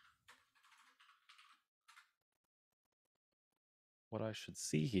now, what I should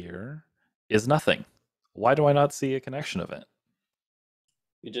see here is nothing. Why do I not see a connection event?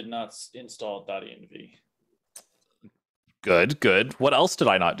 You did not install .env. Good. What else did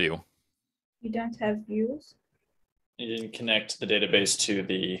I not do? You don't have views? You didn't connect the database to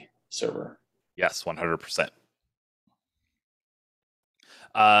the server. Yes, 100%.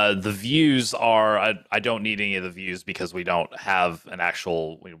 The views are, I don't need any of the views because we don't have an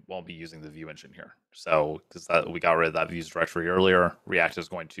actual, we won't be using the view engine here. So, because we got rid of that views directory earlier, React is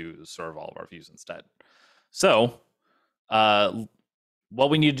going to serve all of our views instead. So, what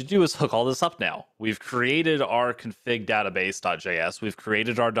we need to do is hook all this up now. We've created our config database.js, we've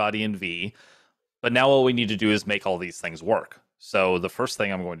created our .env, but now what we need to do is make all these things work. So the first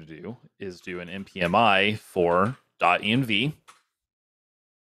thing I'm going to do is do an npmi for .env.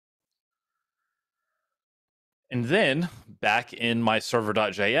 And then back in my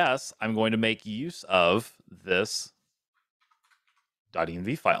server.js, I'm going to make use of this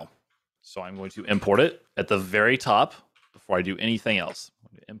 .env file. So I'm going to import it at the very top before I do anything else.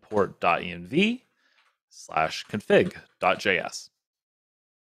 I'm going to import .env/config.js.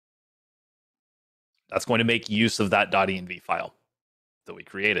 That's going to make use of that .env file that we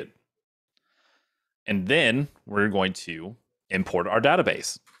created. And then we're going to import our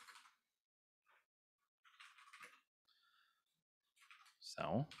database. So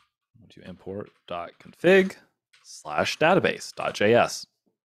I'm going to import .config/database.js.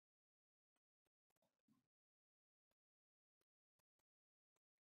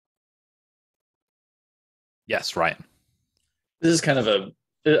 Yes, Ryan. This is kind of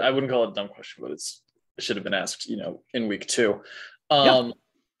I wouldn't call it a dumb question, but it should have been asked, in week 2.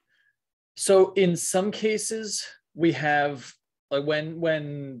 So in some cases, we have like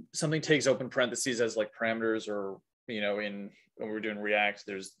when something takes open parentheses as like parameters, or when we're doing React,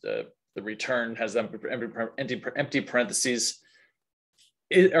 there's the return has empty parentheses.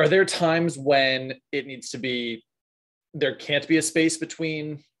 Are there times when it needs to be, there can't be a space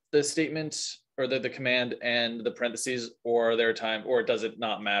between the statement or the command and the parentheses, or are there time, or does it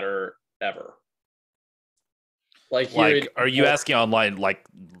not matter ever? Are you asking on line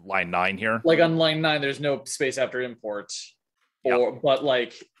 9 here? Like on line 9, there's no space after import, but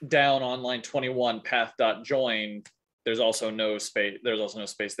like down on line 21, path.join, there's also no space. There's also no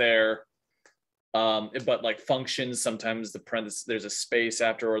space there. But like functions, sometimes the parentheses, there's a space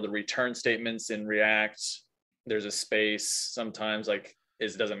after, or the return statements in React, there's a space sometimes. Like,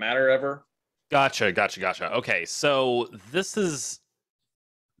 it doesn't matter ever. Gotcha. Okay, so this is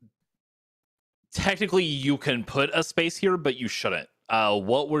technically you can put a space here, but you shouldn't.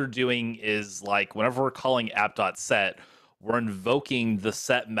 What we're doing is like whenever we're calling app.set, we're invoking the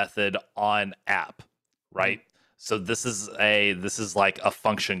set method on app, right? Mm-hmm. So this is like a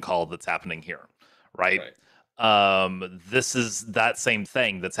function call that's happening here, right? This is that same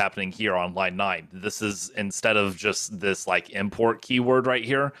thing that's happening here on line 9. This is, instead of just this like import keyword right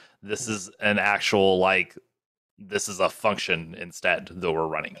here, this is an actual this is a function instead that we're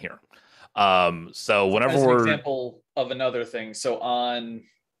running here. So whenever as an example of another thing, so on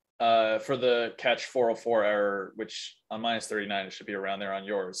for the catch 404 error, which on -39 it should be around there on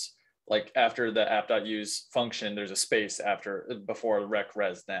yours, like after the app.use function, there's a space before rec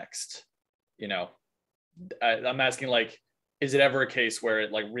res next. I'm asking, like, is it ever a case where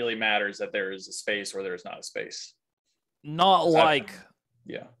it like really matters that there is a space or there's not a space? Not while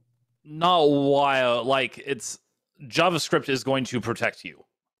it's JavaScript is going to protect you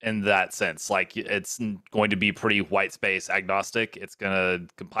in that sense. Like, it's going to be pretty white space agnostic. It's going to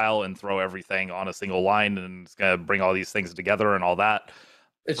compile and throw everything on a single line, and it's going to bring all these things together and all that.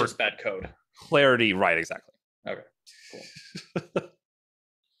 It's just bad code. Clarity, right, exactly. Okay,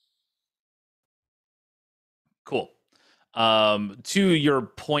 cool. To your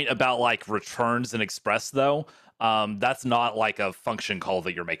point about like returns and express though, that's not like a function call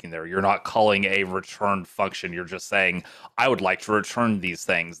that you're making there. You're not calling a return function. You're just saying, I would like to return these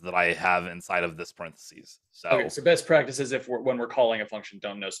things that I have inside of this parentheses. So, okay, so best practice is when we're calling a function,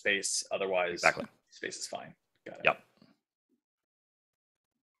 don't no space. Otherwise, exactly, space is fine. Got it. Yep.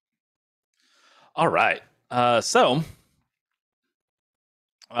 All right. So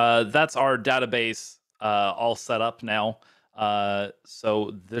that's our database all set up now.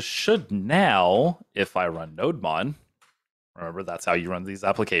 So this should now, if I run NodeMon, remember that's how you run these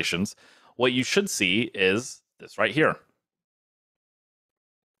applications, what you should see is this right here.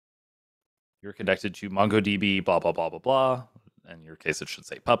 You're connected to MongoDB, blah, blah, blah, blah, blah. In your case, it should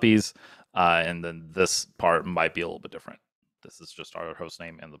say puppies. And then this part might be a little bit different. This is just our host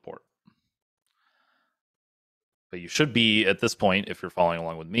name and the port. But you should be, at this point, if you're following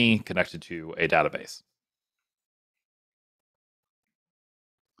along with me, connected to a database.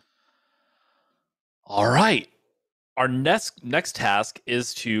 All right. Our next task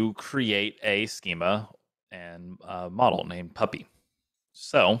is to create a schema and model named Puppy.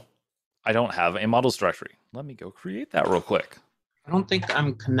 So I don't have a models directory. Let me go create that real quick. I don't think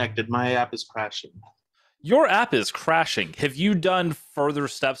I'm connected. My app is crashing. Your app is crashing. Have you done further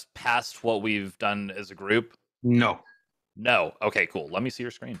steps past what we've done as a group? No. No. Okay, cool. Let me see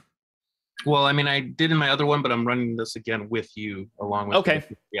your screen. Well, I mean, I did in my other one, but I'm running this again with you along with Okay.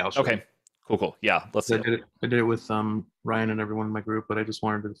 the outro. Okay. Cool. Yeah, let's see. I did it with Ryan and everyone in my group, but I just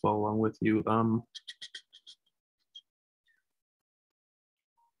wanted to follow along with you.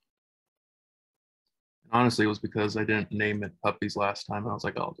 Honestly, it was because I didn't name it Puppies last time. I was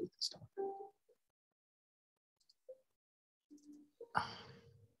like, I'll do this time.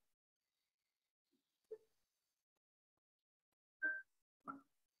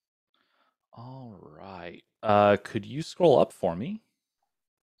 All right. Could you scroll up for me?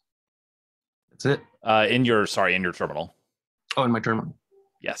 That's it. In your terminal. Oh, in my terminal.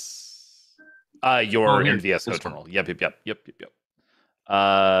 Yes. Your here, VS Code this one. terminal. Yep.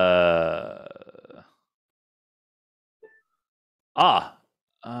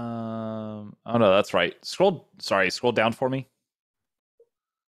 Oh no, that's right. Scroll down for me.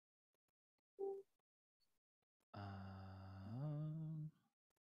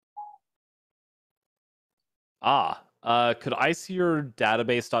 Could I see your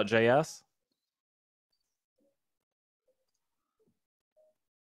database.js?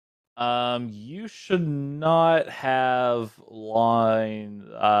 You should not have line,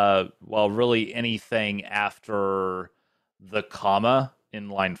 well, really anything after the comma in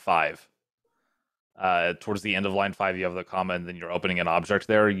line 5. Towards the end of line 5, you have the comma, and then you're opening an object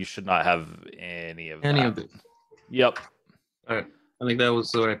there. You should not have any of that. Yep. All right. I think that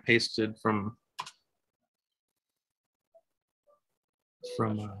was what I pasted from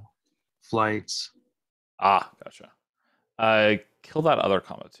flights. Gotcha. Kill that other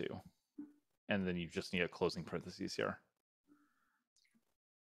comma too. And then you just need a closing parentheses here.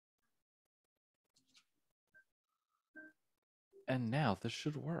 And now this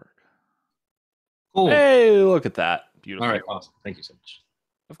should work. Cool. Hey, look at that. Beautiful. All right, awesome. Thank you so much.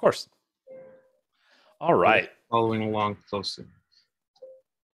 Of course. All right. Following along closely.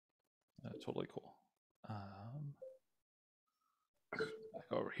 Totally cool.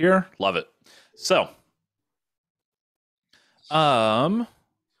 Back over here. Love it. So,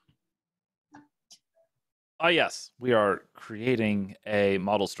 yes, we are creating a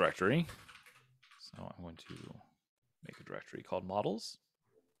models directory. So I'm going to make a directory called models.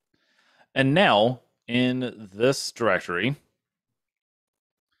 And now in this directory,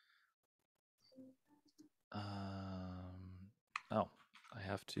 I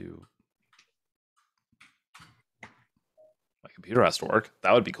have to, my computer has to work.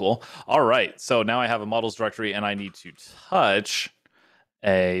 That would be cool. All right. So now I have a models directory and I need to touch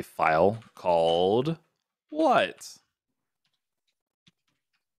a file called what?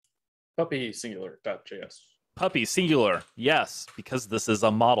 Puppy singular.js. Puppy singular. Yes, because this is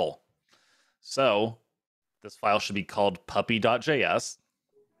a model. So this file should be called puppy.js.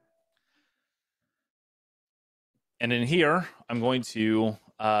 And in here, I'm going to,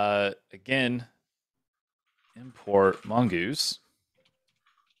 again, import Mongoose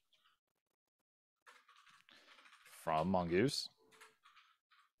from Mongoose.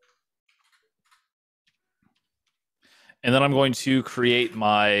 And then I'm going to create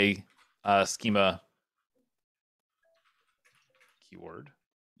my schema keyword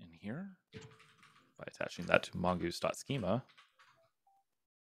in here by attaching that to mongoose.schema.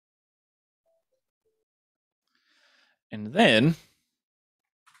 And then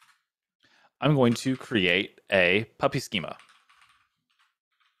I'm going to create a puppy schema.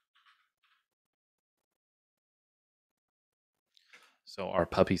 So our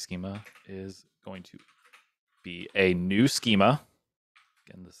puppy schema is going to be a new schema.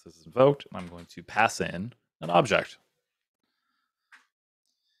 Again, this is invoked, and I'm going to pass in an object.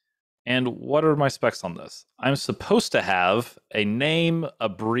 And what are my specs on this? I'm supposed to have a name, a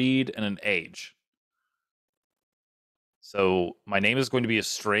breed, and an age. So my name is going to be a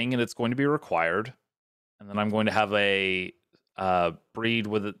string, and it's going to be required. And then I'm going to have a breed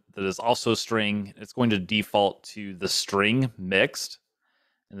with it that is also a string. It's going to default to the string mixed.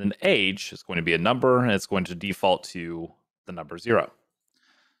 And then age is going to be a number, and it's going to default to the number 0.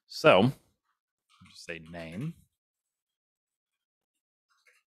 So just say name.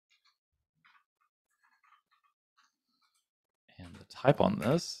 And the type on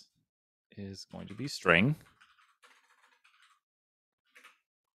this is going to be string.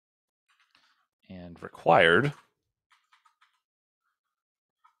 And required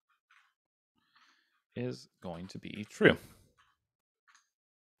is going to be true.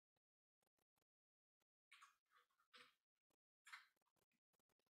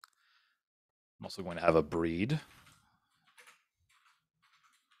 I'm also going to have a breed.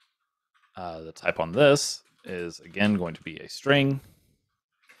 The type on this is, again, going to be a string.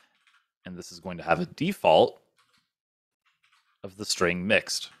 And this is going to have a default of the string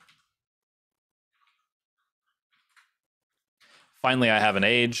mixed. Finally, I have an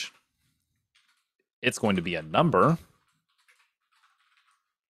age. It's going to be a number.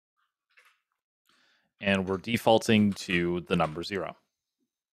 And we're defaulting to the number 0.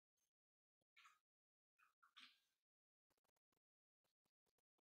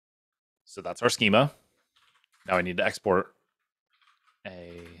 So that's our schema. Now I need to export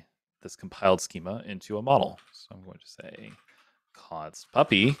this compiled schema into a model. So I'm going to say const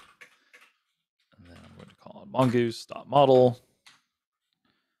puppy, and then I'm going to call it mongoose.model.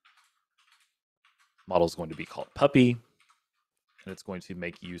 Model is going to be called puppy, and it's going to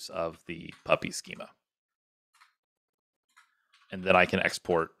make use of the puppy schema. And then I can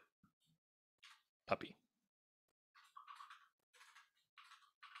export puppy.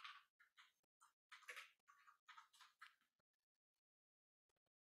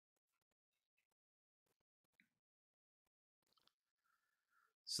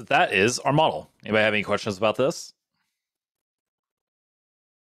 So that is our model. Anybody have any questions about this?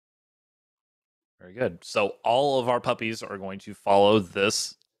 Very good. So all of our puppies are going to follow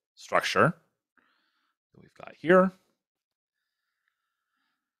this structure that we've got here.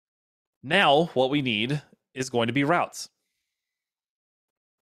 Now what we need is going to be routes.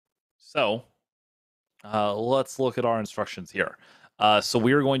 So let's look at our instructions here. So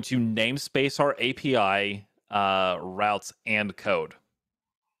we are going to namespace our API routes and code.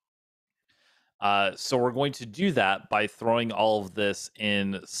 So we're going to do that by throwing all of this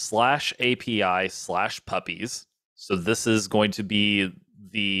in /API/puppies. So this is going to be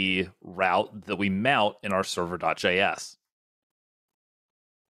the route that we mount in our server.js.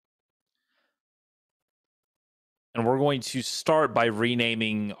 And we're going to start by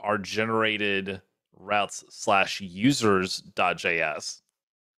renaming our generated routes /users.js.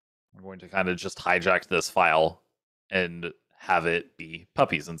 We're going to kind of just hijack this file and have it be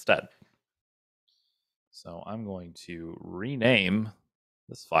puppies instead. So I'm going to rename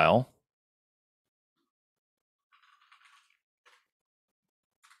this file.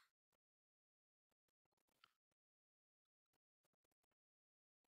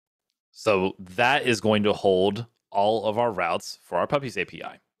 So that is going to hold all of our routes for our puppies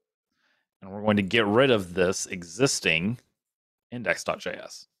API. And we're going to get rid of this existing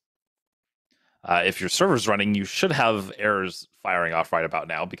index.js. If your server's running, you should have errors firing off right about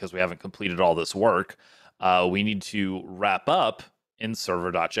now because we haven't completed all this work. We need to wrap up in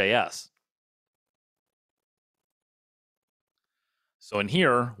server.js. So in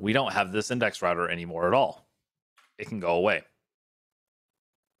here, we don't have this index router anymore at all. It can go away.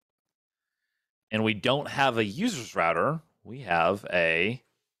 And we don't have a users router. We have a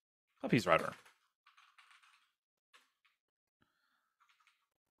puppies router.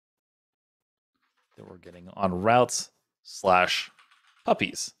 That we're getting on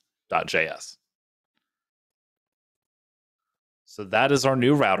routes/puppies.js. So that is our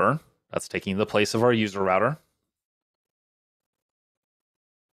new router. That's taking the place of our user router.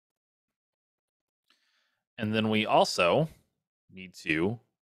 And then we also need to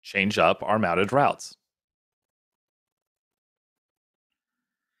change up our mounted routes.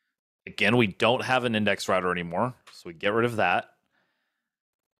 Again, we don't have an index router anymore, so we get rid of that.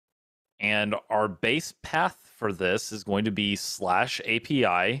 And our base path for this is going to be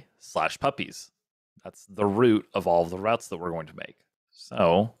 /API/puppies. That's the root of all of the routes that we're going to make.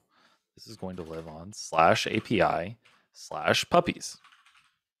 So this is going to live on /API/puppies.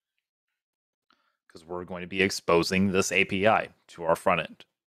 Because we're going to be exposing this API to our front end.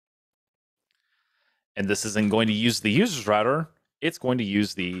 And this isn't going to use the users router, it's going to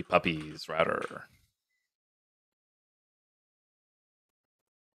use the puppies router.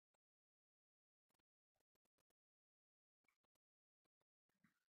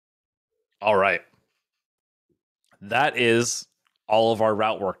 All right. That is all of our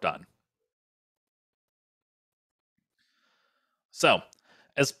route work done. So,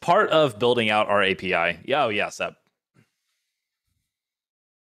 as part of building out our API, Seb.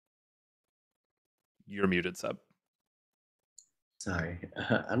 You're muted, Seb. Sorry,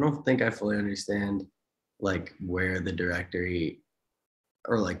 I don't think I fully understand like where the directory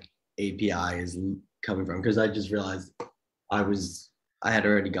or like API is coming from, because I just realized I had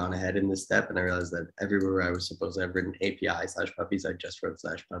already gone ahead in this step, and I realized that everywhere I was supposed to have written API/puppies, I just wrote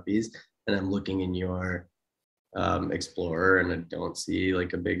 /puppies. and I'm looking in your Explorer and I don't see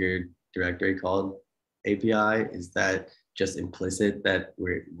like a bigger directory called API, is that just implicit that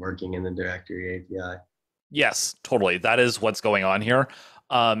we're working in the directory API? Yes, totally. That is what's going on here.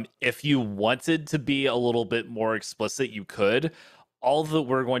 If you wanted to be a little bit more explicit, you could. All that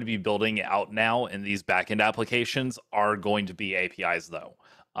we're going to be building out now in these backend applications are going to be APIs, though.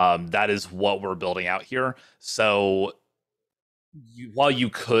 That is what we're building out here. So while you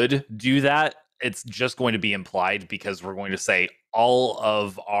could do that, it's just going to be implied because we're going to say all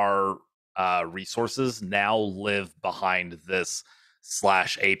of our resources now live behind this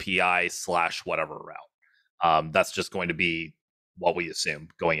 /API/whatever route. That's just going to be what we assume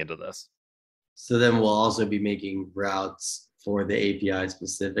going into this. So then we'll also be making routes for the API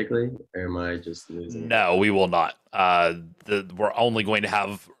specifically, or am I just losing? No, we will not. We're only going to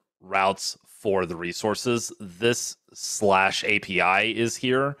have routes for the resources. This /API is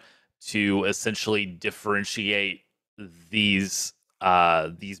here to essentially differentiate these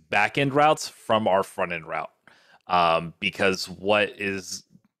backend routes from our front end route. Because what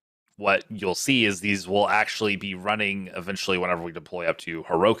you'll see is these will actually be running eventually whenever we deploy up to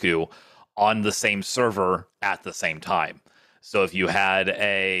Heroku on the same server at the same time. So if you had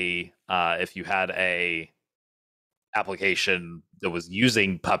a application that was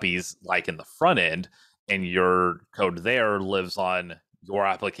using puppies like in the front end, and your code there lives on your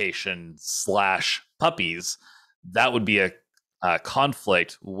application /puppies, that would be a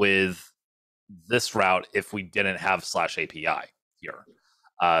conflict with this route if we didn't have /API here.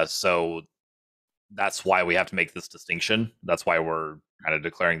 So that's why we have to make this distinction. That's why we're kind of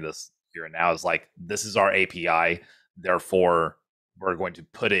declaring this here and now, is like, this is our API, therefore we're going to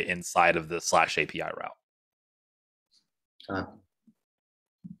put it inside of this /API route.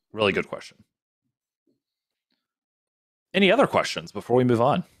 Really good question. Any other questions before we move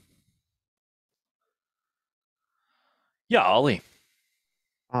on? Yeah, Ali.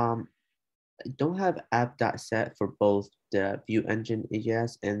 I don't have app.set for both the View Engine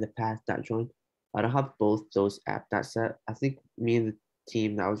AJS and the path.join. I don't have both those app.set. I think me and the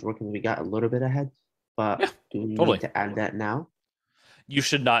team that I was working with, we got a little bit ahead, but do we totally need to add that now? You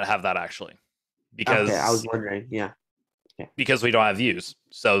should not have that actually, because okay, I was wondering, yeah. Okay. Because we don't have views,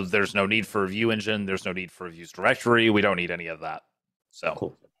 so there's no need for a View Engine. There's no need for a views directory. We don't need any of that. So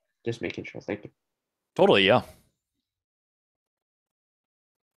cool. Just making sure. Thank you. Totally, yeah.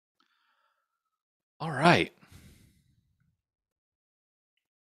 All right.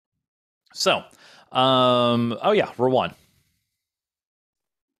 So, oh yeah, Rawan.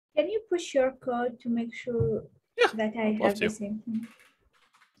 Can you push your code to make sure that I have the same thing?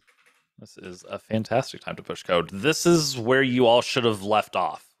 This is a fantastic time to push code. This is where you all should have left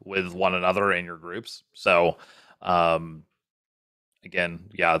off with one another in your groups. So, again,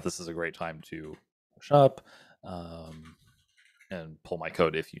 yeah, this is a great time to push up and pull my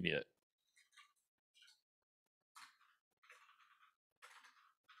code if you need it.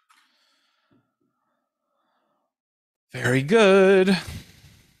 Very good.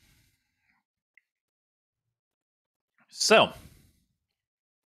 So,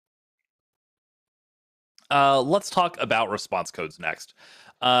 let's talk about response codes next.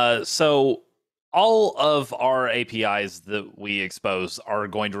 So all of our APIs that we expose are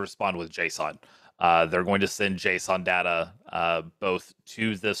going to respond with JSON. They're going to send JSON data both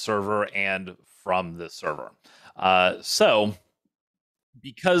to this server and from this server. So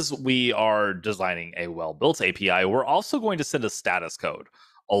because we are designing a well-built API, we're also going to send a status code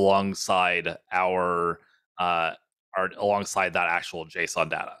alongside alongside that actual JSON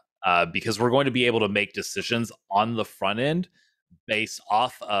data. Because we're going to be able to make decisions on the front end based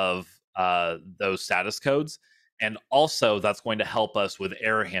off of those status codes. And also that's going to help us with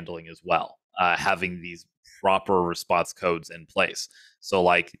error handling as well, having these proper response codes in place. So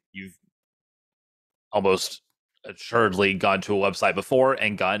like you've almost assuredly gone to a website before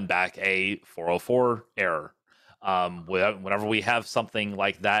and gotten back a 404 error. Whenever we have something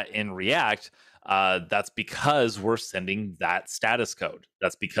like that in React, that's because we're sending that status code.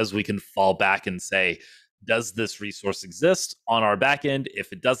 That's because we can fall back and say, does this resource exist on our backend?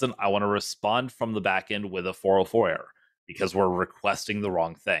 If it doesn't, I want to respond from the backend with a 404 error because we're requesting the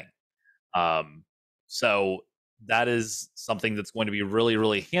wrong thing. So that is something that's going to be really,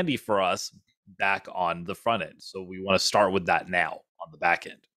 really handy for us back on the front end. So we want to start with that now on the back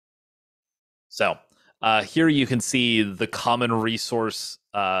end. So here you can see the common resource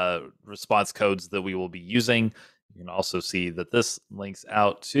response codes that we will be using. You can also see that this links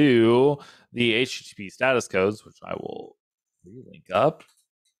out to the HTTP status codes, which I will relink up.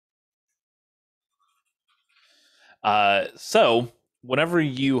 So whenever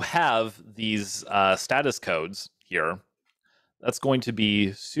you have these status codes here, that's going to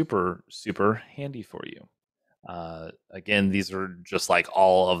be super, super handy for you. Again, these are just like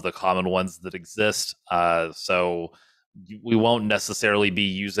all of the common ones that exist. So we won't necessarily be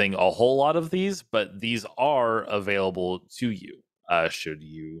using a whole lot of these, but these are available to you should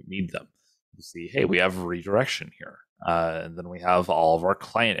you need them. You see, hey, we have redirection here. And then we have all of our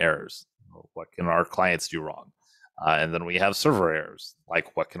client errors. What can our clients do wrong? And then we have server errors,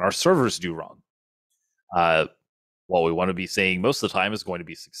 like what can our servers do wrong? What we want to be seeing most of the time is going to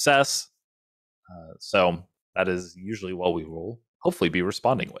be success. So that is usually what we will hopefully be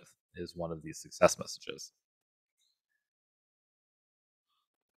responding with, is one of these success messages.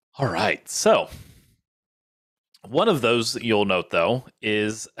 All right, so one of those you'll note, though,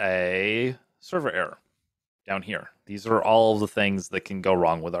 is a server error down here. These are all of the things that can go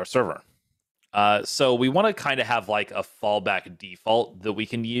wrong with our server. So we want to kind of have like a fallback default that we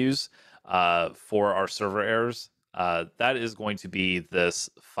can use for our server errors. That is going to be this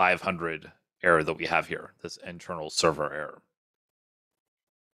 500 error that we have here, this internal server error.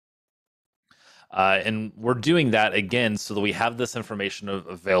 And we're doing that again so that we have this information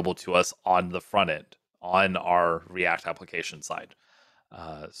available to us on the front end, on our React application side.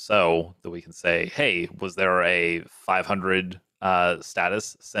 So that we can say, hey, was there a 500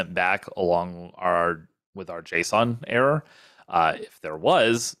 status sent back along with our JSON error? If there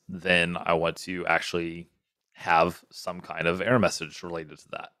was, then I want to actually have some kind of error message related to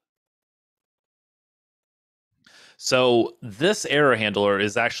that. So this error handler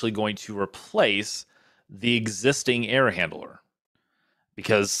is actually going to replace the existing error handler,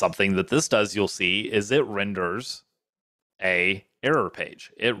 because something that this does, you'll see, is it renders a error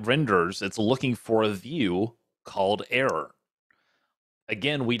page. It's looking for a view called error.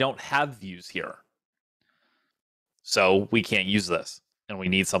 Again, we don't have views here, so we can't use this, and we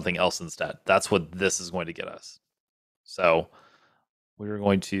need something else instead. That's what this is going to get us. So we're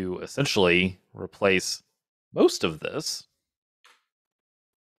going to essentially replace most of this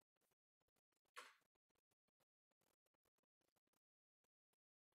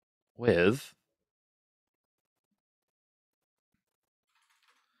with,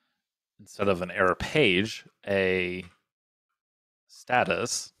 instead of an error page, a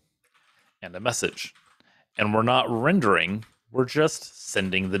status and a message. And we're not rendering, we're just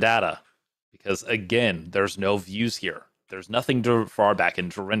sending the data. Because again, there's no views here. There's nothing for our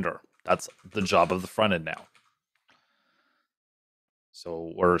backend to render. That's the job of the front end now.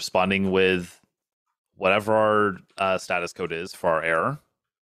 So we're responding with whatever our status code is for our error,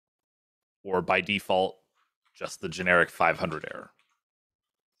 or by default, just the generic 500 error.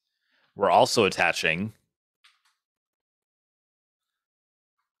 We're also attaching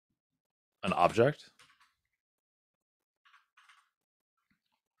an object,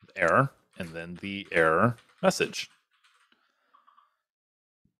 error, and then the error message.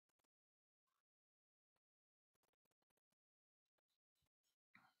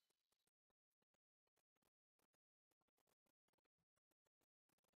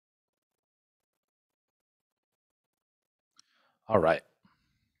 All right.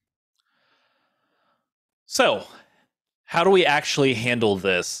 So how do we actually handle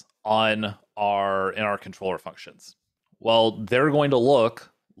this in our controller functions? Well, they're going to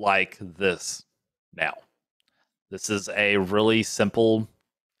look like this now. This is a really simple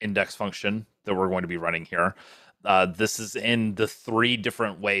index function that we're going to be running here. This is in the 3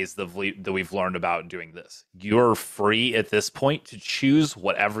 different ways that we've learned about doing this. You're free at this point to choose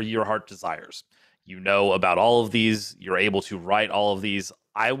whatever your heart desires. You know about all of these. You're able to write all of these.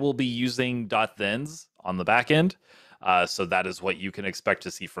 I will be using .thens on the back end. So that is what you can expect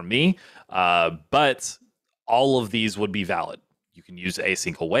to see from me. But all of these would be valid. You can use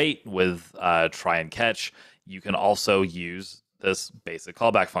async await with try and catch. You can also use this basic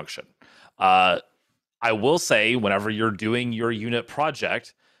callback function. I will say, whenever you're doing your unit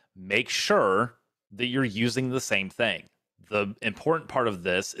project, make sure that you're using the same thing. The important part of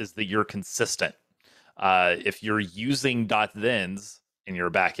this is that you're consistent. If you're using .thens in your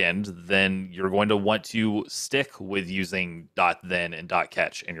backend, then you're going to want to stick with using .then and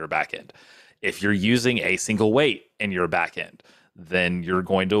 .catch in your backend. If you're using async await in your backend, then you're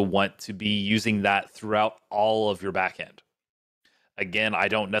going to want to be using that throughout all of your backend. Again, I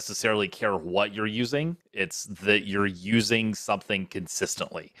don't necessarily care what you're using. It's that you're using something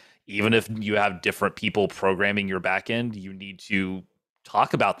consistently. Even if you have different people programming your backend, you need to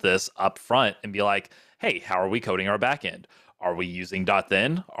talk about this up front and be like, hey, how are we coding our backend? Are we using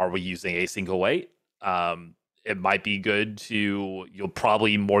 .then? Are we using async await? It might be good you'll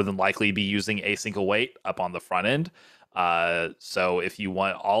probably more than likely be using async await up on the front end. So if you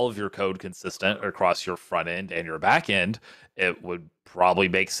want all of your code consistent across your front end and your back end, it would probably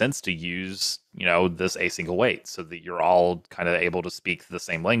make sense to use, this async await so that you're all kind of able to speak the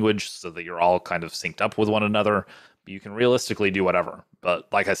same language, so that you're all kind of synced up with one another. But you can realistically do whatever. But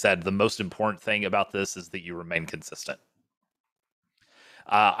like I said, the most important thing about this is that you remain consistent.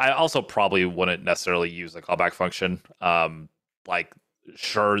 I also probably wouldn't necessarily use a callback function.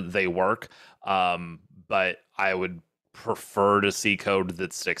 Sure, they work, but I would prefer to see code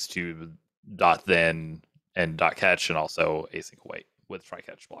that sticks to .then and .catch and also async await with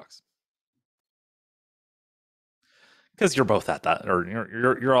try-catch blocks. Because you're both at that, or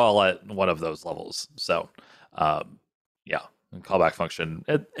you're all at one of those levels. So, yeah, and callback function,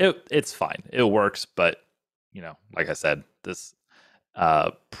 it's fine. It works, but like I said, this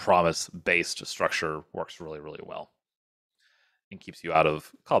promise-based structure works really, really well and keeps you out of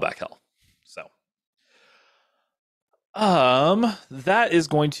callback hell. So, that is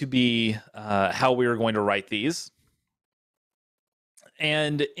going to be how we are going to write these.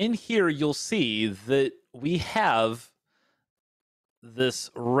 And in here, you'll see that we have this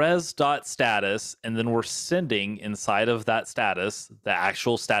res.status, and then we're sending inside of that status the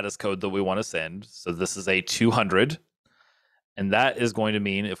actual status code that we want to send. So this is a 200. And that is going to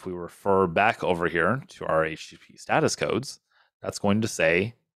mean if we refer back over here to our HTTP status codes, that's going to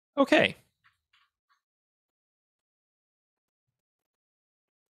say, okay.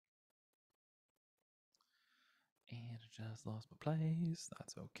 And I just lost my place.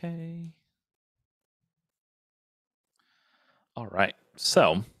 That's okay. All right.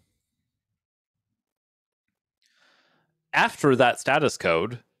 So after that status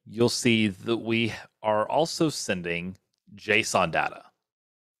code, you'll see that we are also sending JSON data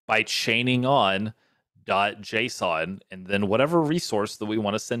by chaining on .json and then whatever resource that we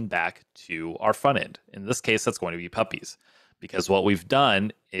want to send back to our front end. In this case, that's going to be puppies, because what we've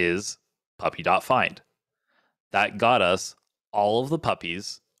done is puppy.find. That got us all of the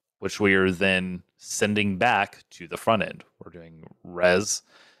puppies, which we are then sending back to the front end. We're doing res,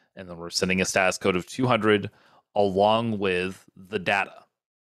 and then we're sending a status code of 200 along with the data.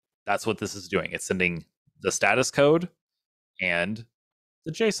 That's what this is doing. It's sending the status code and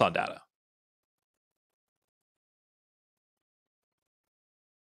the JSON data.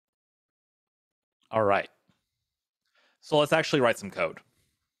 All right. So let's actually write some code.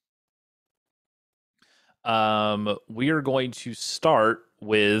 We are going to start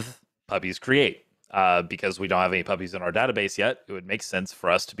with puppies create. Because we don't have any puppies in our database yet, it would make sense for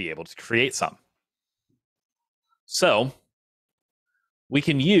us to be able to create some. So we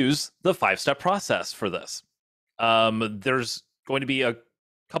can use the 5-step process for this. There's going to be a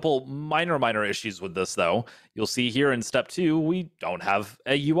couple minor issues with this, though. You'll see here in step 2, we don't have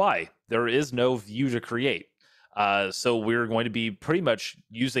a UI. There is no view to create. So we're going to be pretty much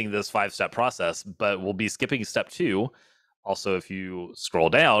using this 5-step process, but we'll be skipping step 2. Also, if you scroll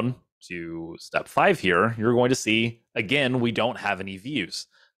down to step 5 here, you're going to see, again, we don't have any views.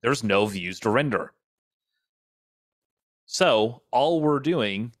 There's no views to render. So all we're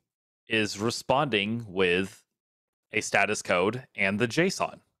doing is responding with a status code and the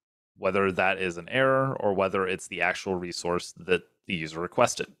JSON, whether that is an error or whether it's the actual resource that the user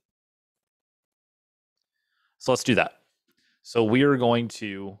requested. So let's do that. So we are going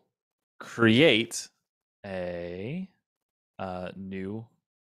to create a new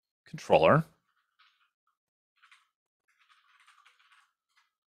controller.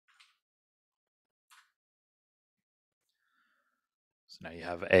 So now you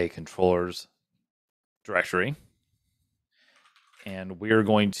have a controllers directory. And we're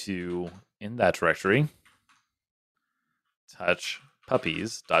going to, in that directory, touch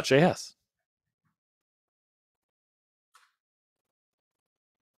puppies.js.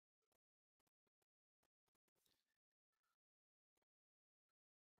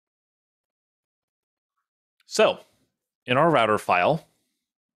 So in our router file,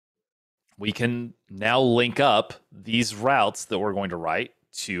 we can now link up these routes that we're going to write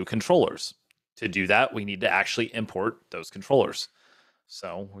to controllers. To do that, we need to actually import those controllers.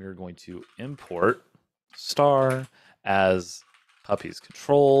 So we're going to import star as puppies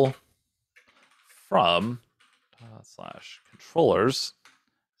control from /controllers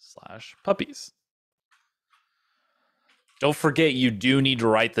 /puppies. Don't forget, you do need to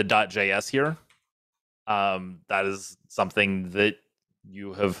write the .js here. That is something that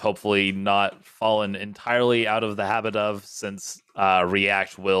you have hopefully not fallen entirely out of the habit of, since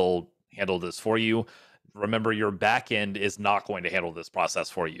React will handle this for you. Remember, your backend is not going to handle this process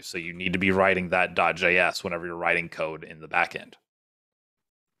for you, so you need to be writing that .js whenever you're writing code in the backend.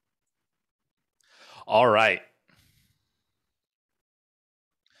 All right.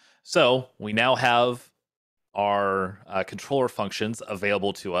 So we now have our controller functions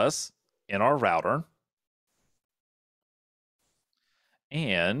available to us in our router.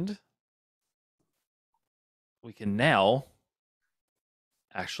 And we can now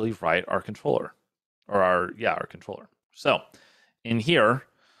actually write our controller, or our controller. So in here,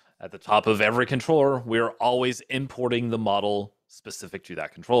 at the top of every controller, we're always importing the model specific to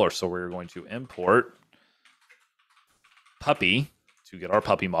that controller. So we're going to import puppy to get our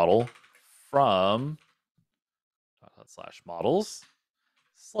puppy model from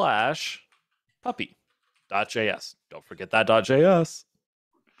 /models/puppy.js. Don't forget that .js.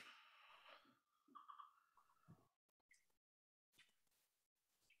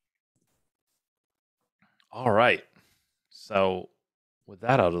 All right. So with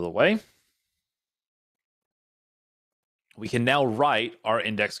that out of the way, we can now write our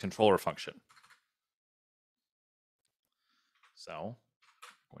index controller function. So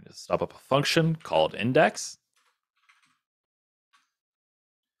I'm going to stop up a function called index.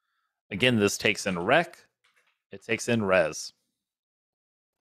 Again, this takes in rec, it takes in res.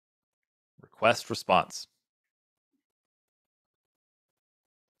 Request response.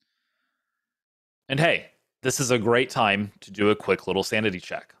 And hey, this is a great time to do a quick little sanity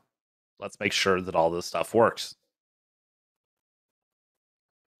check. Let's make sure that all this stuff works.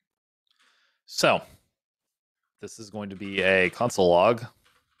 So this is going to be a console log.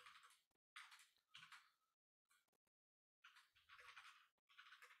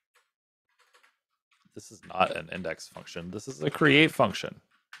 This is not an index function. This is a create function.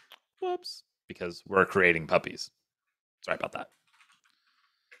 Whoops, because we're creating puppies. Sorry about that.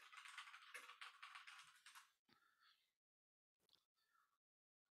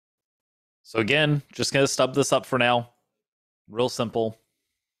 So again, just going to stub this up for now. Real simple.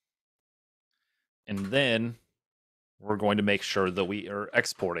 And then we're going to make sure that we are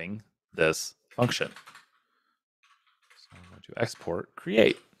exporting this function. So I'm going to export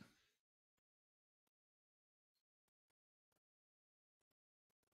create.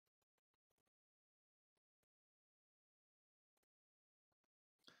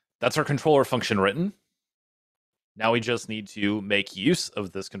 That's our controller function written. Now we just need to make use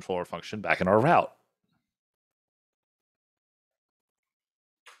of this controller function back in our route.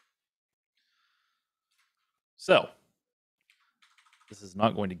 So this is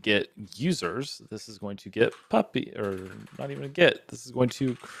not going to get users. This is going to get puppy, or not even a get. This is going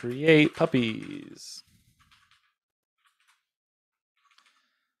to create puppies.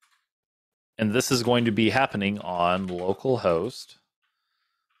 And this is going to be happening on localhost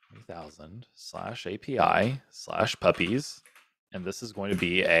 3000/API/puppies. And this is going to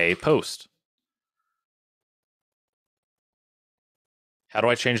be a post. How do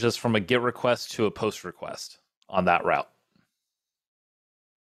I change this from a GET request to a post request on that route?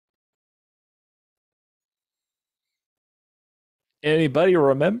 Anybody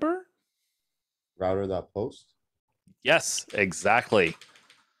remember? Router.post? Yes, exactly.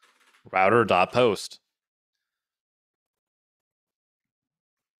 Router.post.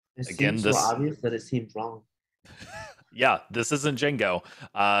 It Again, seems this so obvious that it seems wrong. Yeah, this isn't Django.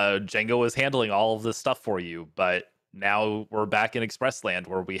 Django is handling all of this stuff for you, but now we're back in Express land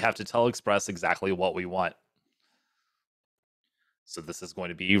where we have to tell Express exactly what we want. So this is going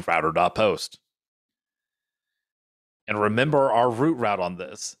to be router.post. And remember, our root route on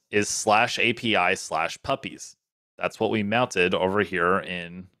this is /API/puppies. That's what we mounted over here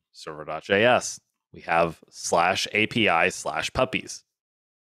in server.js. We have /API/puppies.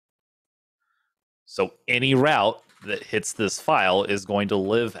 So any route that hits this file is going to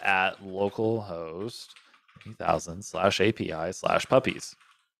live at localhost 3000/API/puppies.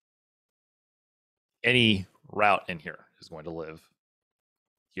 Any route in here is going to live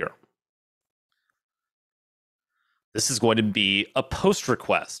here. This is going to be a post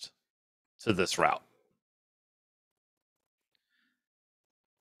request to this route,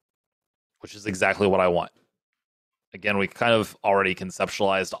 which is exactly what I want. Again, we kind of already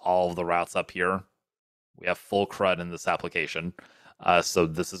conceptualized all of the routes up here. We have full CRUD in this application. So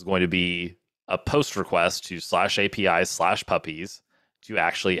this is going to be a post request to /API/puppies to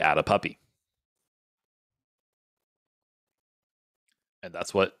actually add a puppy. And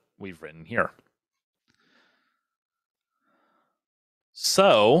that's what we've written here.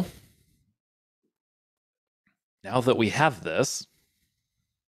 So now that we have this,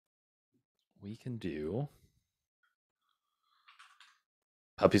 we can do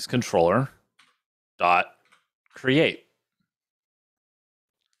puppies controller dot create.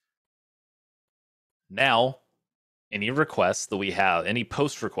 Now, any requests that we have, any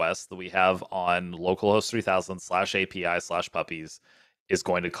post requests that we have on localhost 3000/API/puppies is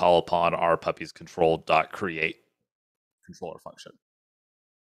going to call upon our puppies control.create controller function.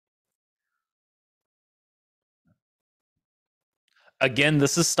 Again,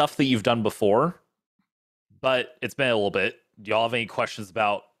 this is stuff that you've done before, but it's been a little bit. Do y'all have any questions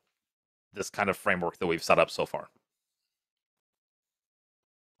about this kind of framework that we've set up so far?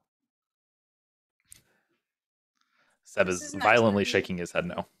 Seb is violently shaking his head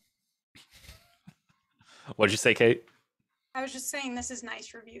no. What'd you say, Kate? I was just saying this is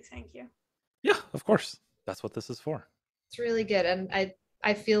nice review. Thank you. Yeah, of course. That's what this is for. It's really good. And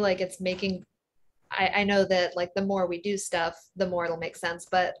I feel like it's making, I know that like the more we do stuff, the more it'll make sense.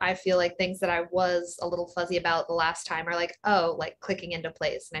 But I feel like things that I was a little fuzzy about the last time are like, oh, like clicking into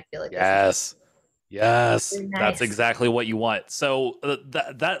place. And I feel like yes. Yes, Very that's nice. exactly what you want. So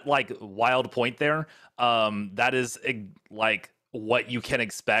that like wild point there, that is like what you can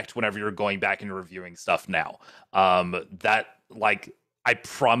expect whenever you're going back and reviewing stuff now. That like I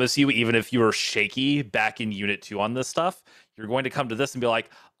promise you, even if you were shaky back in Unit 2 on this stuff, you're going to come to this and be like,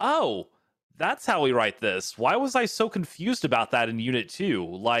 oh, that's how we write this. Why was I so confused about that in Unit 2?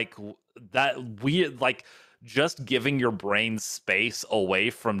 Like that we like just giving your brain space away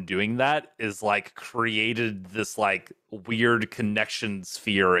from doing that is like created this like weird connection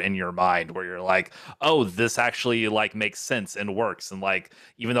sphere in your mind where you're like, oh, this actually like makes sense and works. And like,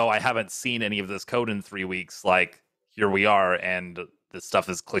 even though I haven't seen any of this code in 3 weeks, like here we are and this stuff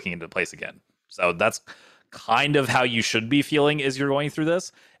is clicking into place again. So that's kind of how you should be feeling as you're going through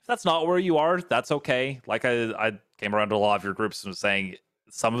this. If that's not where you are, that's okay. Like I came around to a lot of your groups and was saying,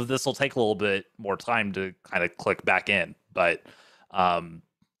 some of this will take a little bit more time to kind of click back in. But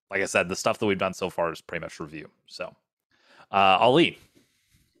like I said, the stuff that we've done so far is pretty much review. So Ali.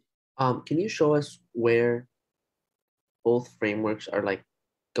 Can you show us where both frameworks are like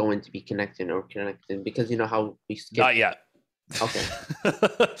going to be connected or connected? Because you know how we skip. Not yet. Okay.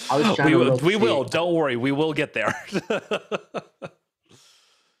 I was trying to look we see- will. Don't worry. We will get there.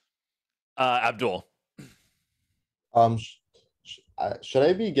 Abdul. Should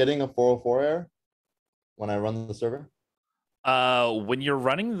I be getting a 404 error when I run the server? When you're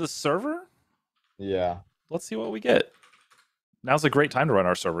running the server? Yeah. Let's see what we get. Now's a great time to run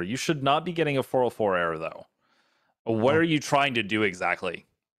our server. You should not be getting a 404 error though. What are you trying to do exactly?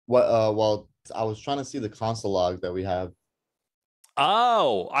 What? Well, I was trying to see the console log that we have.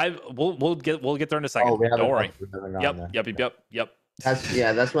 Oh, we'll get there in a second. we haven't- Don't worry. we haven't gotten there. Yep.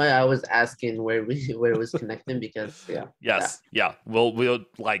 That's why I was asking where it was connecting because Yes. Yeah. We'll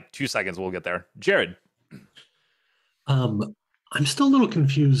like 2 seconds. We'll get there. Jared. I'm still a little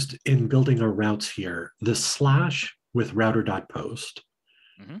confused in building our routes here. The slash with router.post,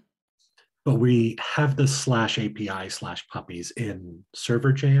 but we have the slash API slash puppies in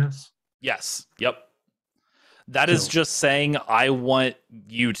server.js. Yes. Yep. That is just saying I want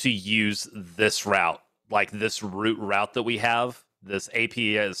you to use this route, like this root route that we have. This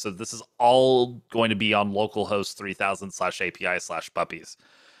API, so this is all going to be on localhost 3000/API/puppies.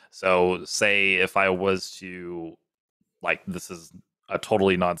 So say if I was to, like, this is a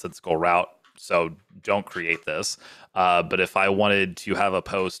totally nonsensical route, so don't create this. But if I wanted to have a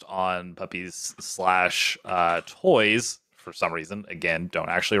post on puppies/toys for some reason, again, don't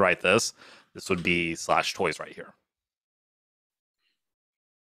actually write this. This would be /toys right here.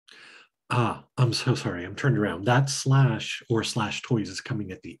 I'm so sorry. I'm turned around. That slash or /toys is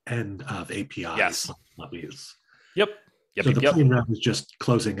coming at the end of API. Yes. Puppies. Yep. So the plain route is just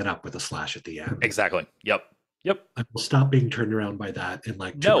closing it up with a slash at the end. Exactly. Yep. I will stop being turned around by that in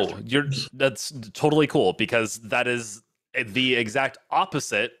like that's totally cool because that is the exact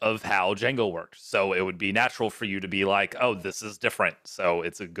opposite of how Django worked. So it would be natural for you to be like, oh, this is different. So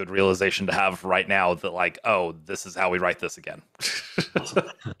it's a good realization to have right now that like, oh, this is how we write this again.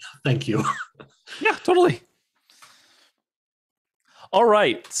 Thank you. Yeah, totally. All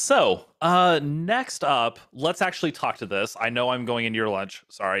right. So next up, let's actually talk to this. I know I'm going into your lunch.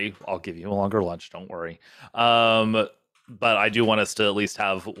 Sorry, I'll give you a longer lunch. Don't worry. But I do want us to at least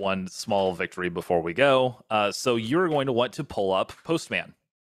have one small victory before we go. So you're going to want to pull up Postman.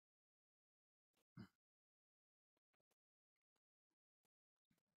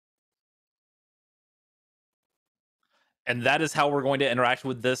 And that is how we're going to interact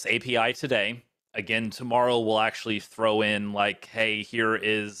with this API today. Again, tomorrow we'll actually throw in like, hey, here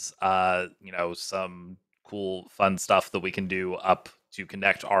is some cool fun stuff that we can do up to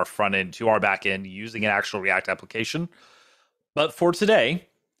connect our front end to our back end using an actual React application. But for today,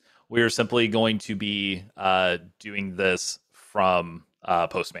 we are simply going to be doing this from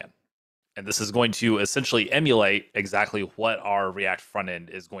Postman. And this is going to essentially emulate exactly what our React front end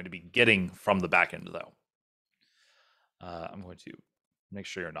is going to be getting from the back end, though. I'm going to Make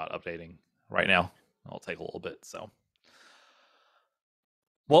sure you're not updating right now. It'll take a little bit. So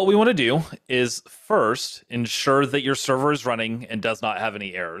what we want to do is first ensure that your server is running and does not have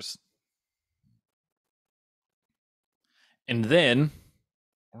any errors. And then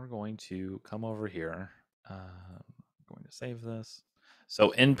we're going to come over here. I'm going to save this.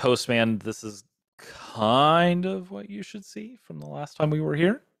 So in Postman, this is kind of what you should see from the last time we were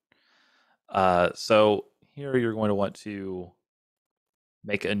here. So here you're going to want to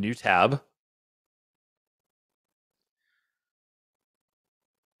make a new tab.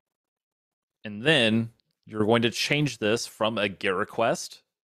 And then you're going to change this from a GET request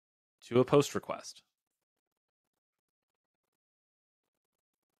to a POST request.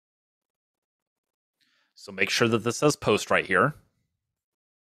 So make sure that this says POST right here.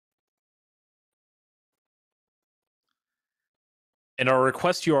 And our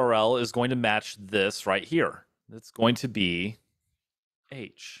request URL is going to match this right here. It's going to be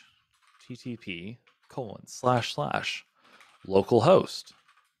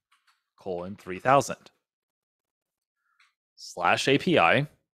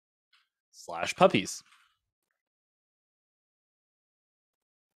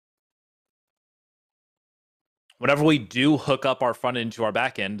Whenever we do hook up our front end to our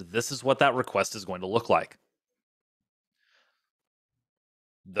back end, this is what that request is going to look like.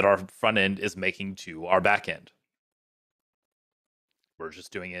 That our front end is making to our back end. We're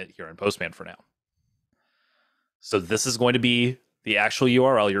just doing it here in Postman for now. So this is going to be the actual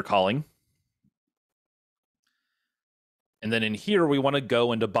URL you're calling. And then in here, we want to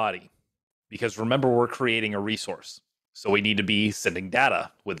go into body. Because remember, we're creating a resource. So we need to be sending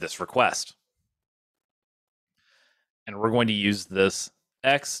data with this request. And we're going to use this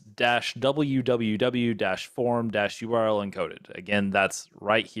x-www-form-URL encoded. Again, that's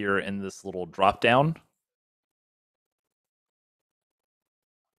right here in this little drop down.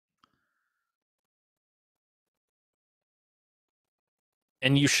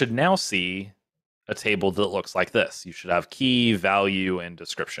 And you should now see a table that looks like this. You should have key, value, and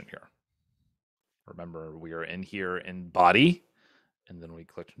description here. Remember, we are in here in body, and then we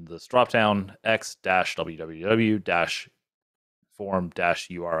click into this drop down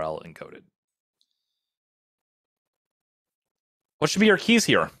x-www-form-URL encoded. What should be our keys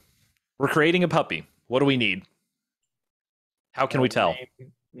here? We're creating a puppy. What do we need? How can we tell?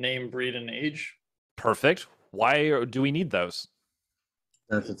 Name, breed, and age. Perfect. Why do we need those?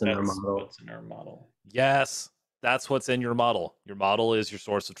 That's what's in our model. What's in our model. Yes, that's what's in your model. Your model is your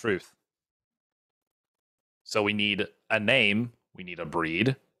source of truth. So we need a name, we need a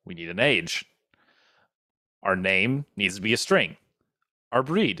breed, we need an age. Our name needs to be a string. Our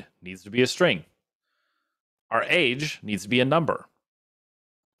breed needs to be a string. Our age needs to be a number.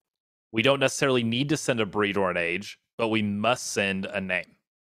 We don't necessarily need to send a breed or an age, but we must send a name.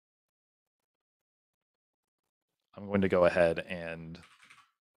 I'm going to go ahead and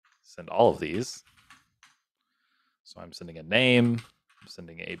send all of these. So I'm sending a name, I'm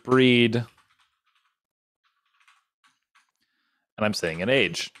sending a breed, and I'm sending an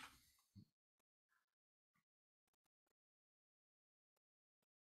age.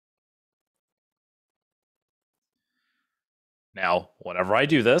 Now, whenever I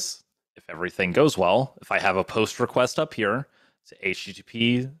do this, if everything goes well, if I have a POST request up here to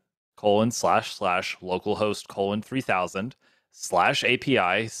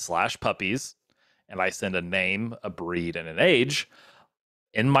http://localhost:3000/API/puppies, and I send a name, a breed, and an age,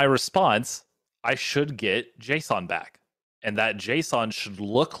 in my response, I should get JSON back. And that JSON should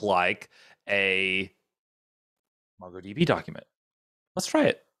look like a MongoDB document. Let's try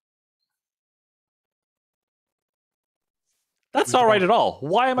it. That's not right at all.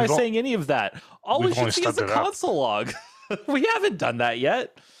 Why am I saying any of that? All we should see is a console log. We haven't done that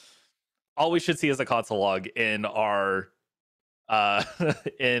yet. All we should see is a console log in our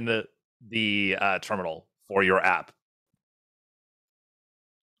in the terminal for your app.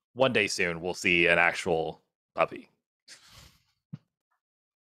 One day soon, we'll see an actual puppy.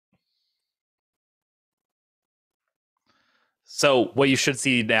 So what you should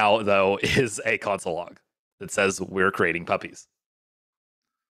see now, though, is a console log that says we're creating puppies.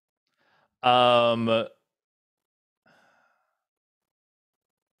 Anybody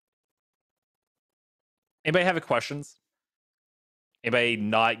have any questions? Anybody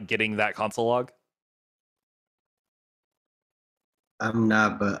not getting that console log? I'm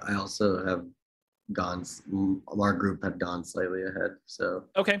not, but I also have gone. Our group had gone slightly ahead, so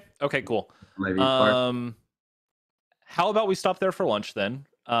okay, cool. Maybe part. How about we stop there for lunch then?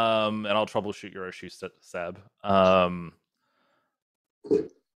 And I'll troubleshoot your issue, Seb.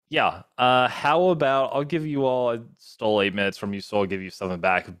 Yeah. How about I'll give you all, I stole 8 minutes from you, so I'll give you 7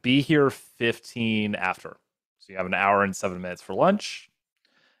 back. Be here 15 after. So you have an hour and 7 minutes for lunch.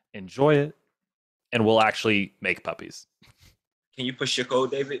 Enjoy it. And we'll actually make puppies. Can you push your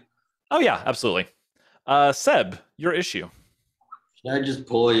code, David? Oh yeah, absolutely. Seb, your issue. Should I just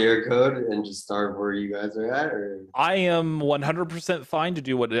pull your code and just start where you guys are at, or I am 100% fine to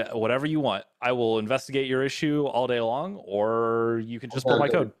do whatever you want. I will investigate your issue all day long, or you can just pull my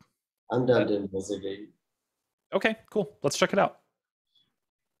code. I'm done to investigate. Okay, cool. Let's check it out.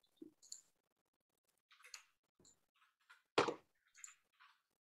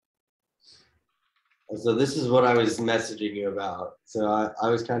 So this is what I was messaging you about. So I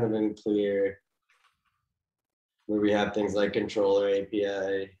was kind of unclear where we have things like controller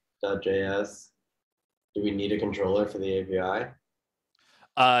API.js. Do we need a controller for the API?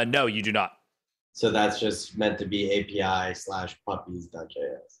 No, you do not. So that's just meant to be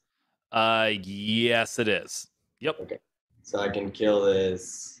API/puppies.js. Yes, it is. Yep. Okay. So I can kill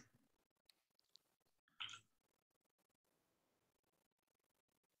this.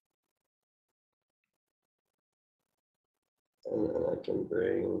 And then I can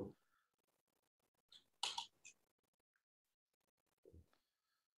bring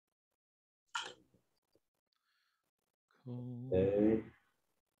okay.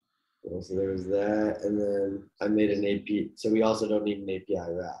 So there was that, and then I made an API. So we also don't need an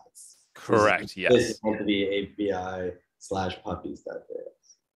API routes. Correct. Yes. This is meant to be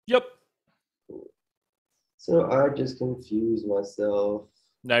API/puppies.js. Yep. So I just confused myself.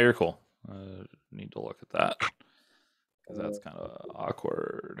 No, you're cool. Need to look at that because that's kind of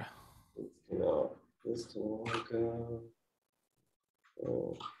awkward. You know, this can work out.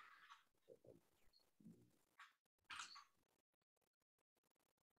 Oh.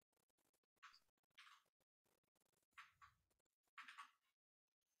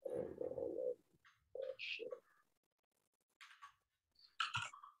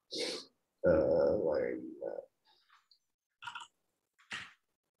 Why are you not?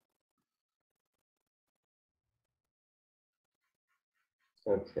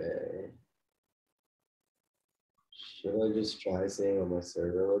 Okay. Should I just try seeing what my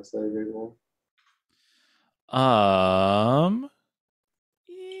server looks like again?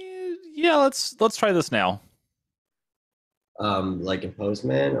 Yeah, let's try this now. Like in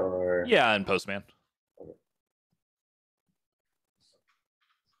Postman or yeah, in Postman. Okay.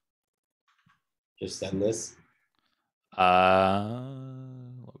 Just send this.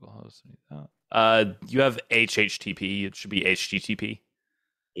 Localhost. You have HTTP. It should be HTTP.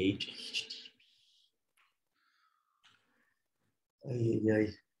 HTTP.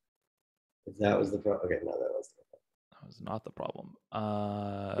 If that was the problem. Okay, no, that was the problem. That was not the problem. ://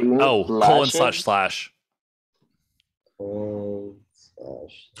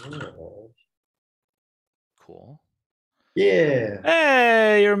 Cool. Yeah.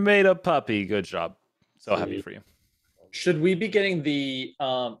 Hey, you're made a puppy. Good job. So happy for you. Should we be getting the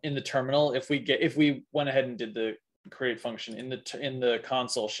in the terminal if we went ahead and did the create function in the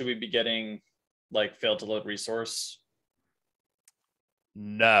console? Should we be getting like failed to load resource?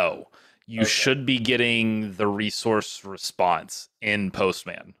 No, you should be getting the resource response in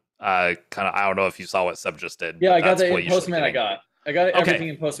Postman. I don't know if you saw what Seb just did. Yeah, I got that in Postman. I got Okay. everything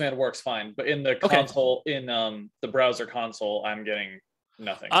in Postman works fine, but in the console, in the browser console, I'm getting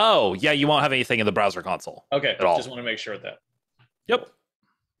nothing. Oh, yeah, you won't have anything in the browser console. Okay, at all. just want to make sure of that. Yep.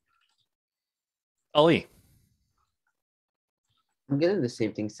 Ali. I'm getting the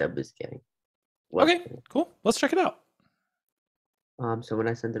same thing Seb is getting. Okay, cool. Let's check it out. So when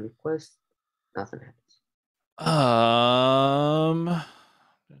I send the request, nothing happens.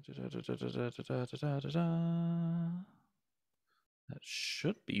 That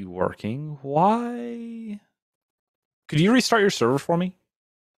should be working. Why? Could you restart your server for me?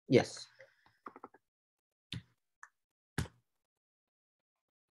 Yes.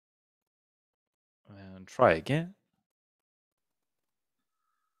 And try again.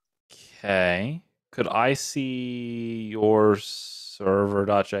 Okay. Could I see your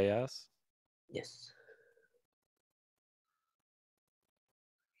server.js? Yes.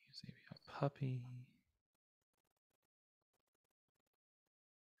 Use API puppy.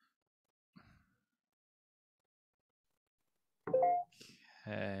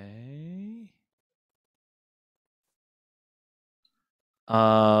 Okay.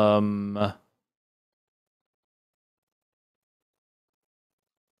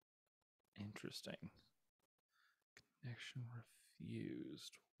 Interesting. Connection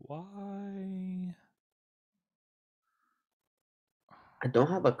refused. Why? I don't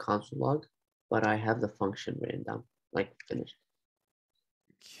have a console log, but I have the function written down, like finished.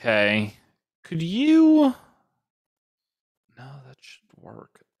 Okay. Could you? No, that should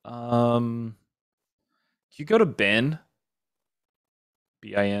work. Can you go to bin?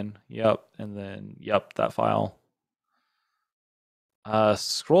 bin. Yep, and then that file.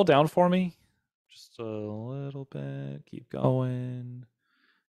 Scroll down for me. Just a little bit. Keep going.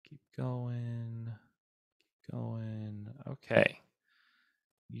 Keep going. Keep going. Okay.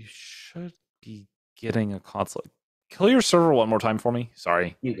 You should be getting a console. Kill your server one more time for me.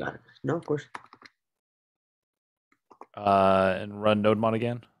 Sorry. You got it. No, of course. And run nodemon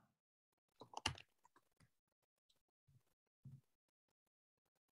again.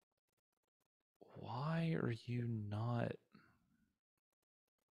 Why are you not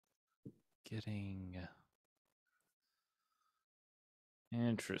getting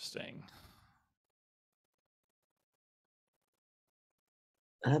interesting?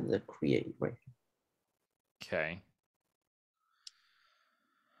 I have the create right. Okay.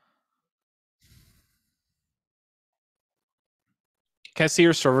 Can I see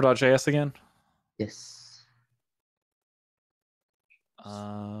your server.js again? Yes.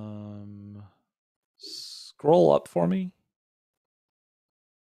 Scroll up for me.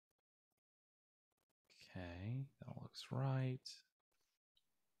 Okay, that looks right.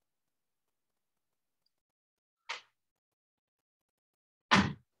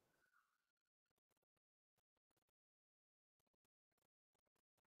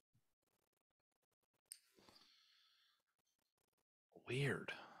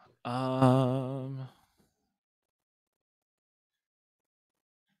 Weird.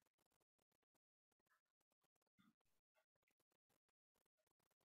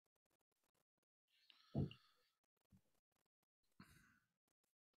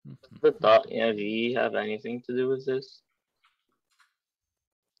 Does the .env have anything to do with this?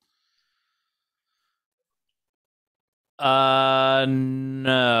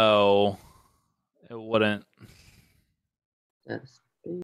 No, it wouldn't. That's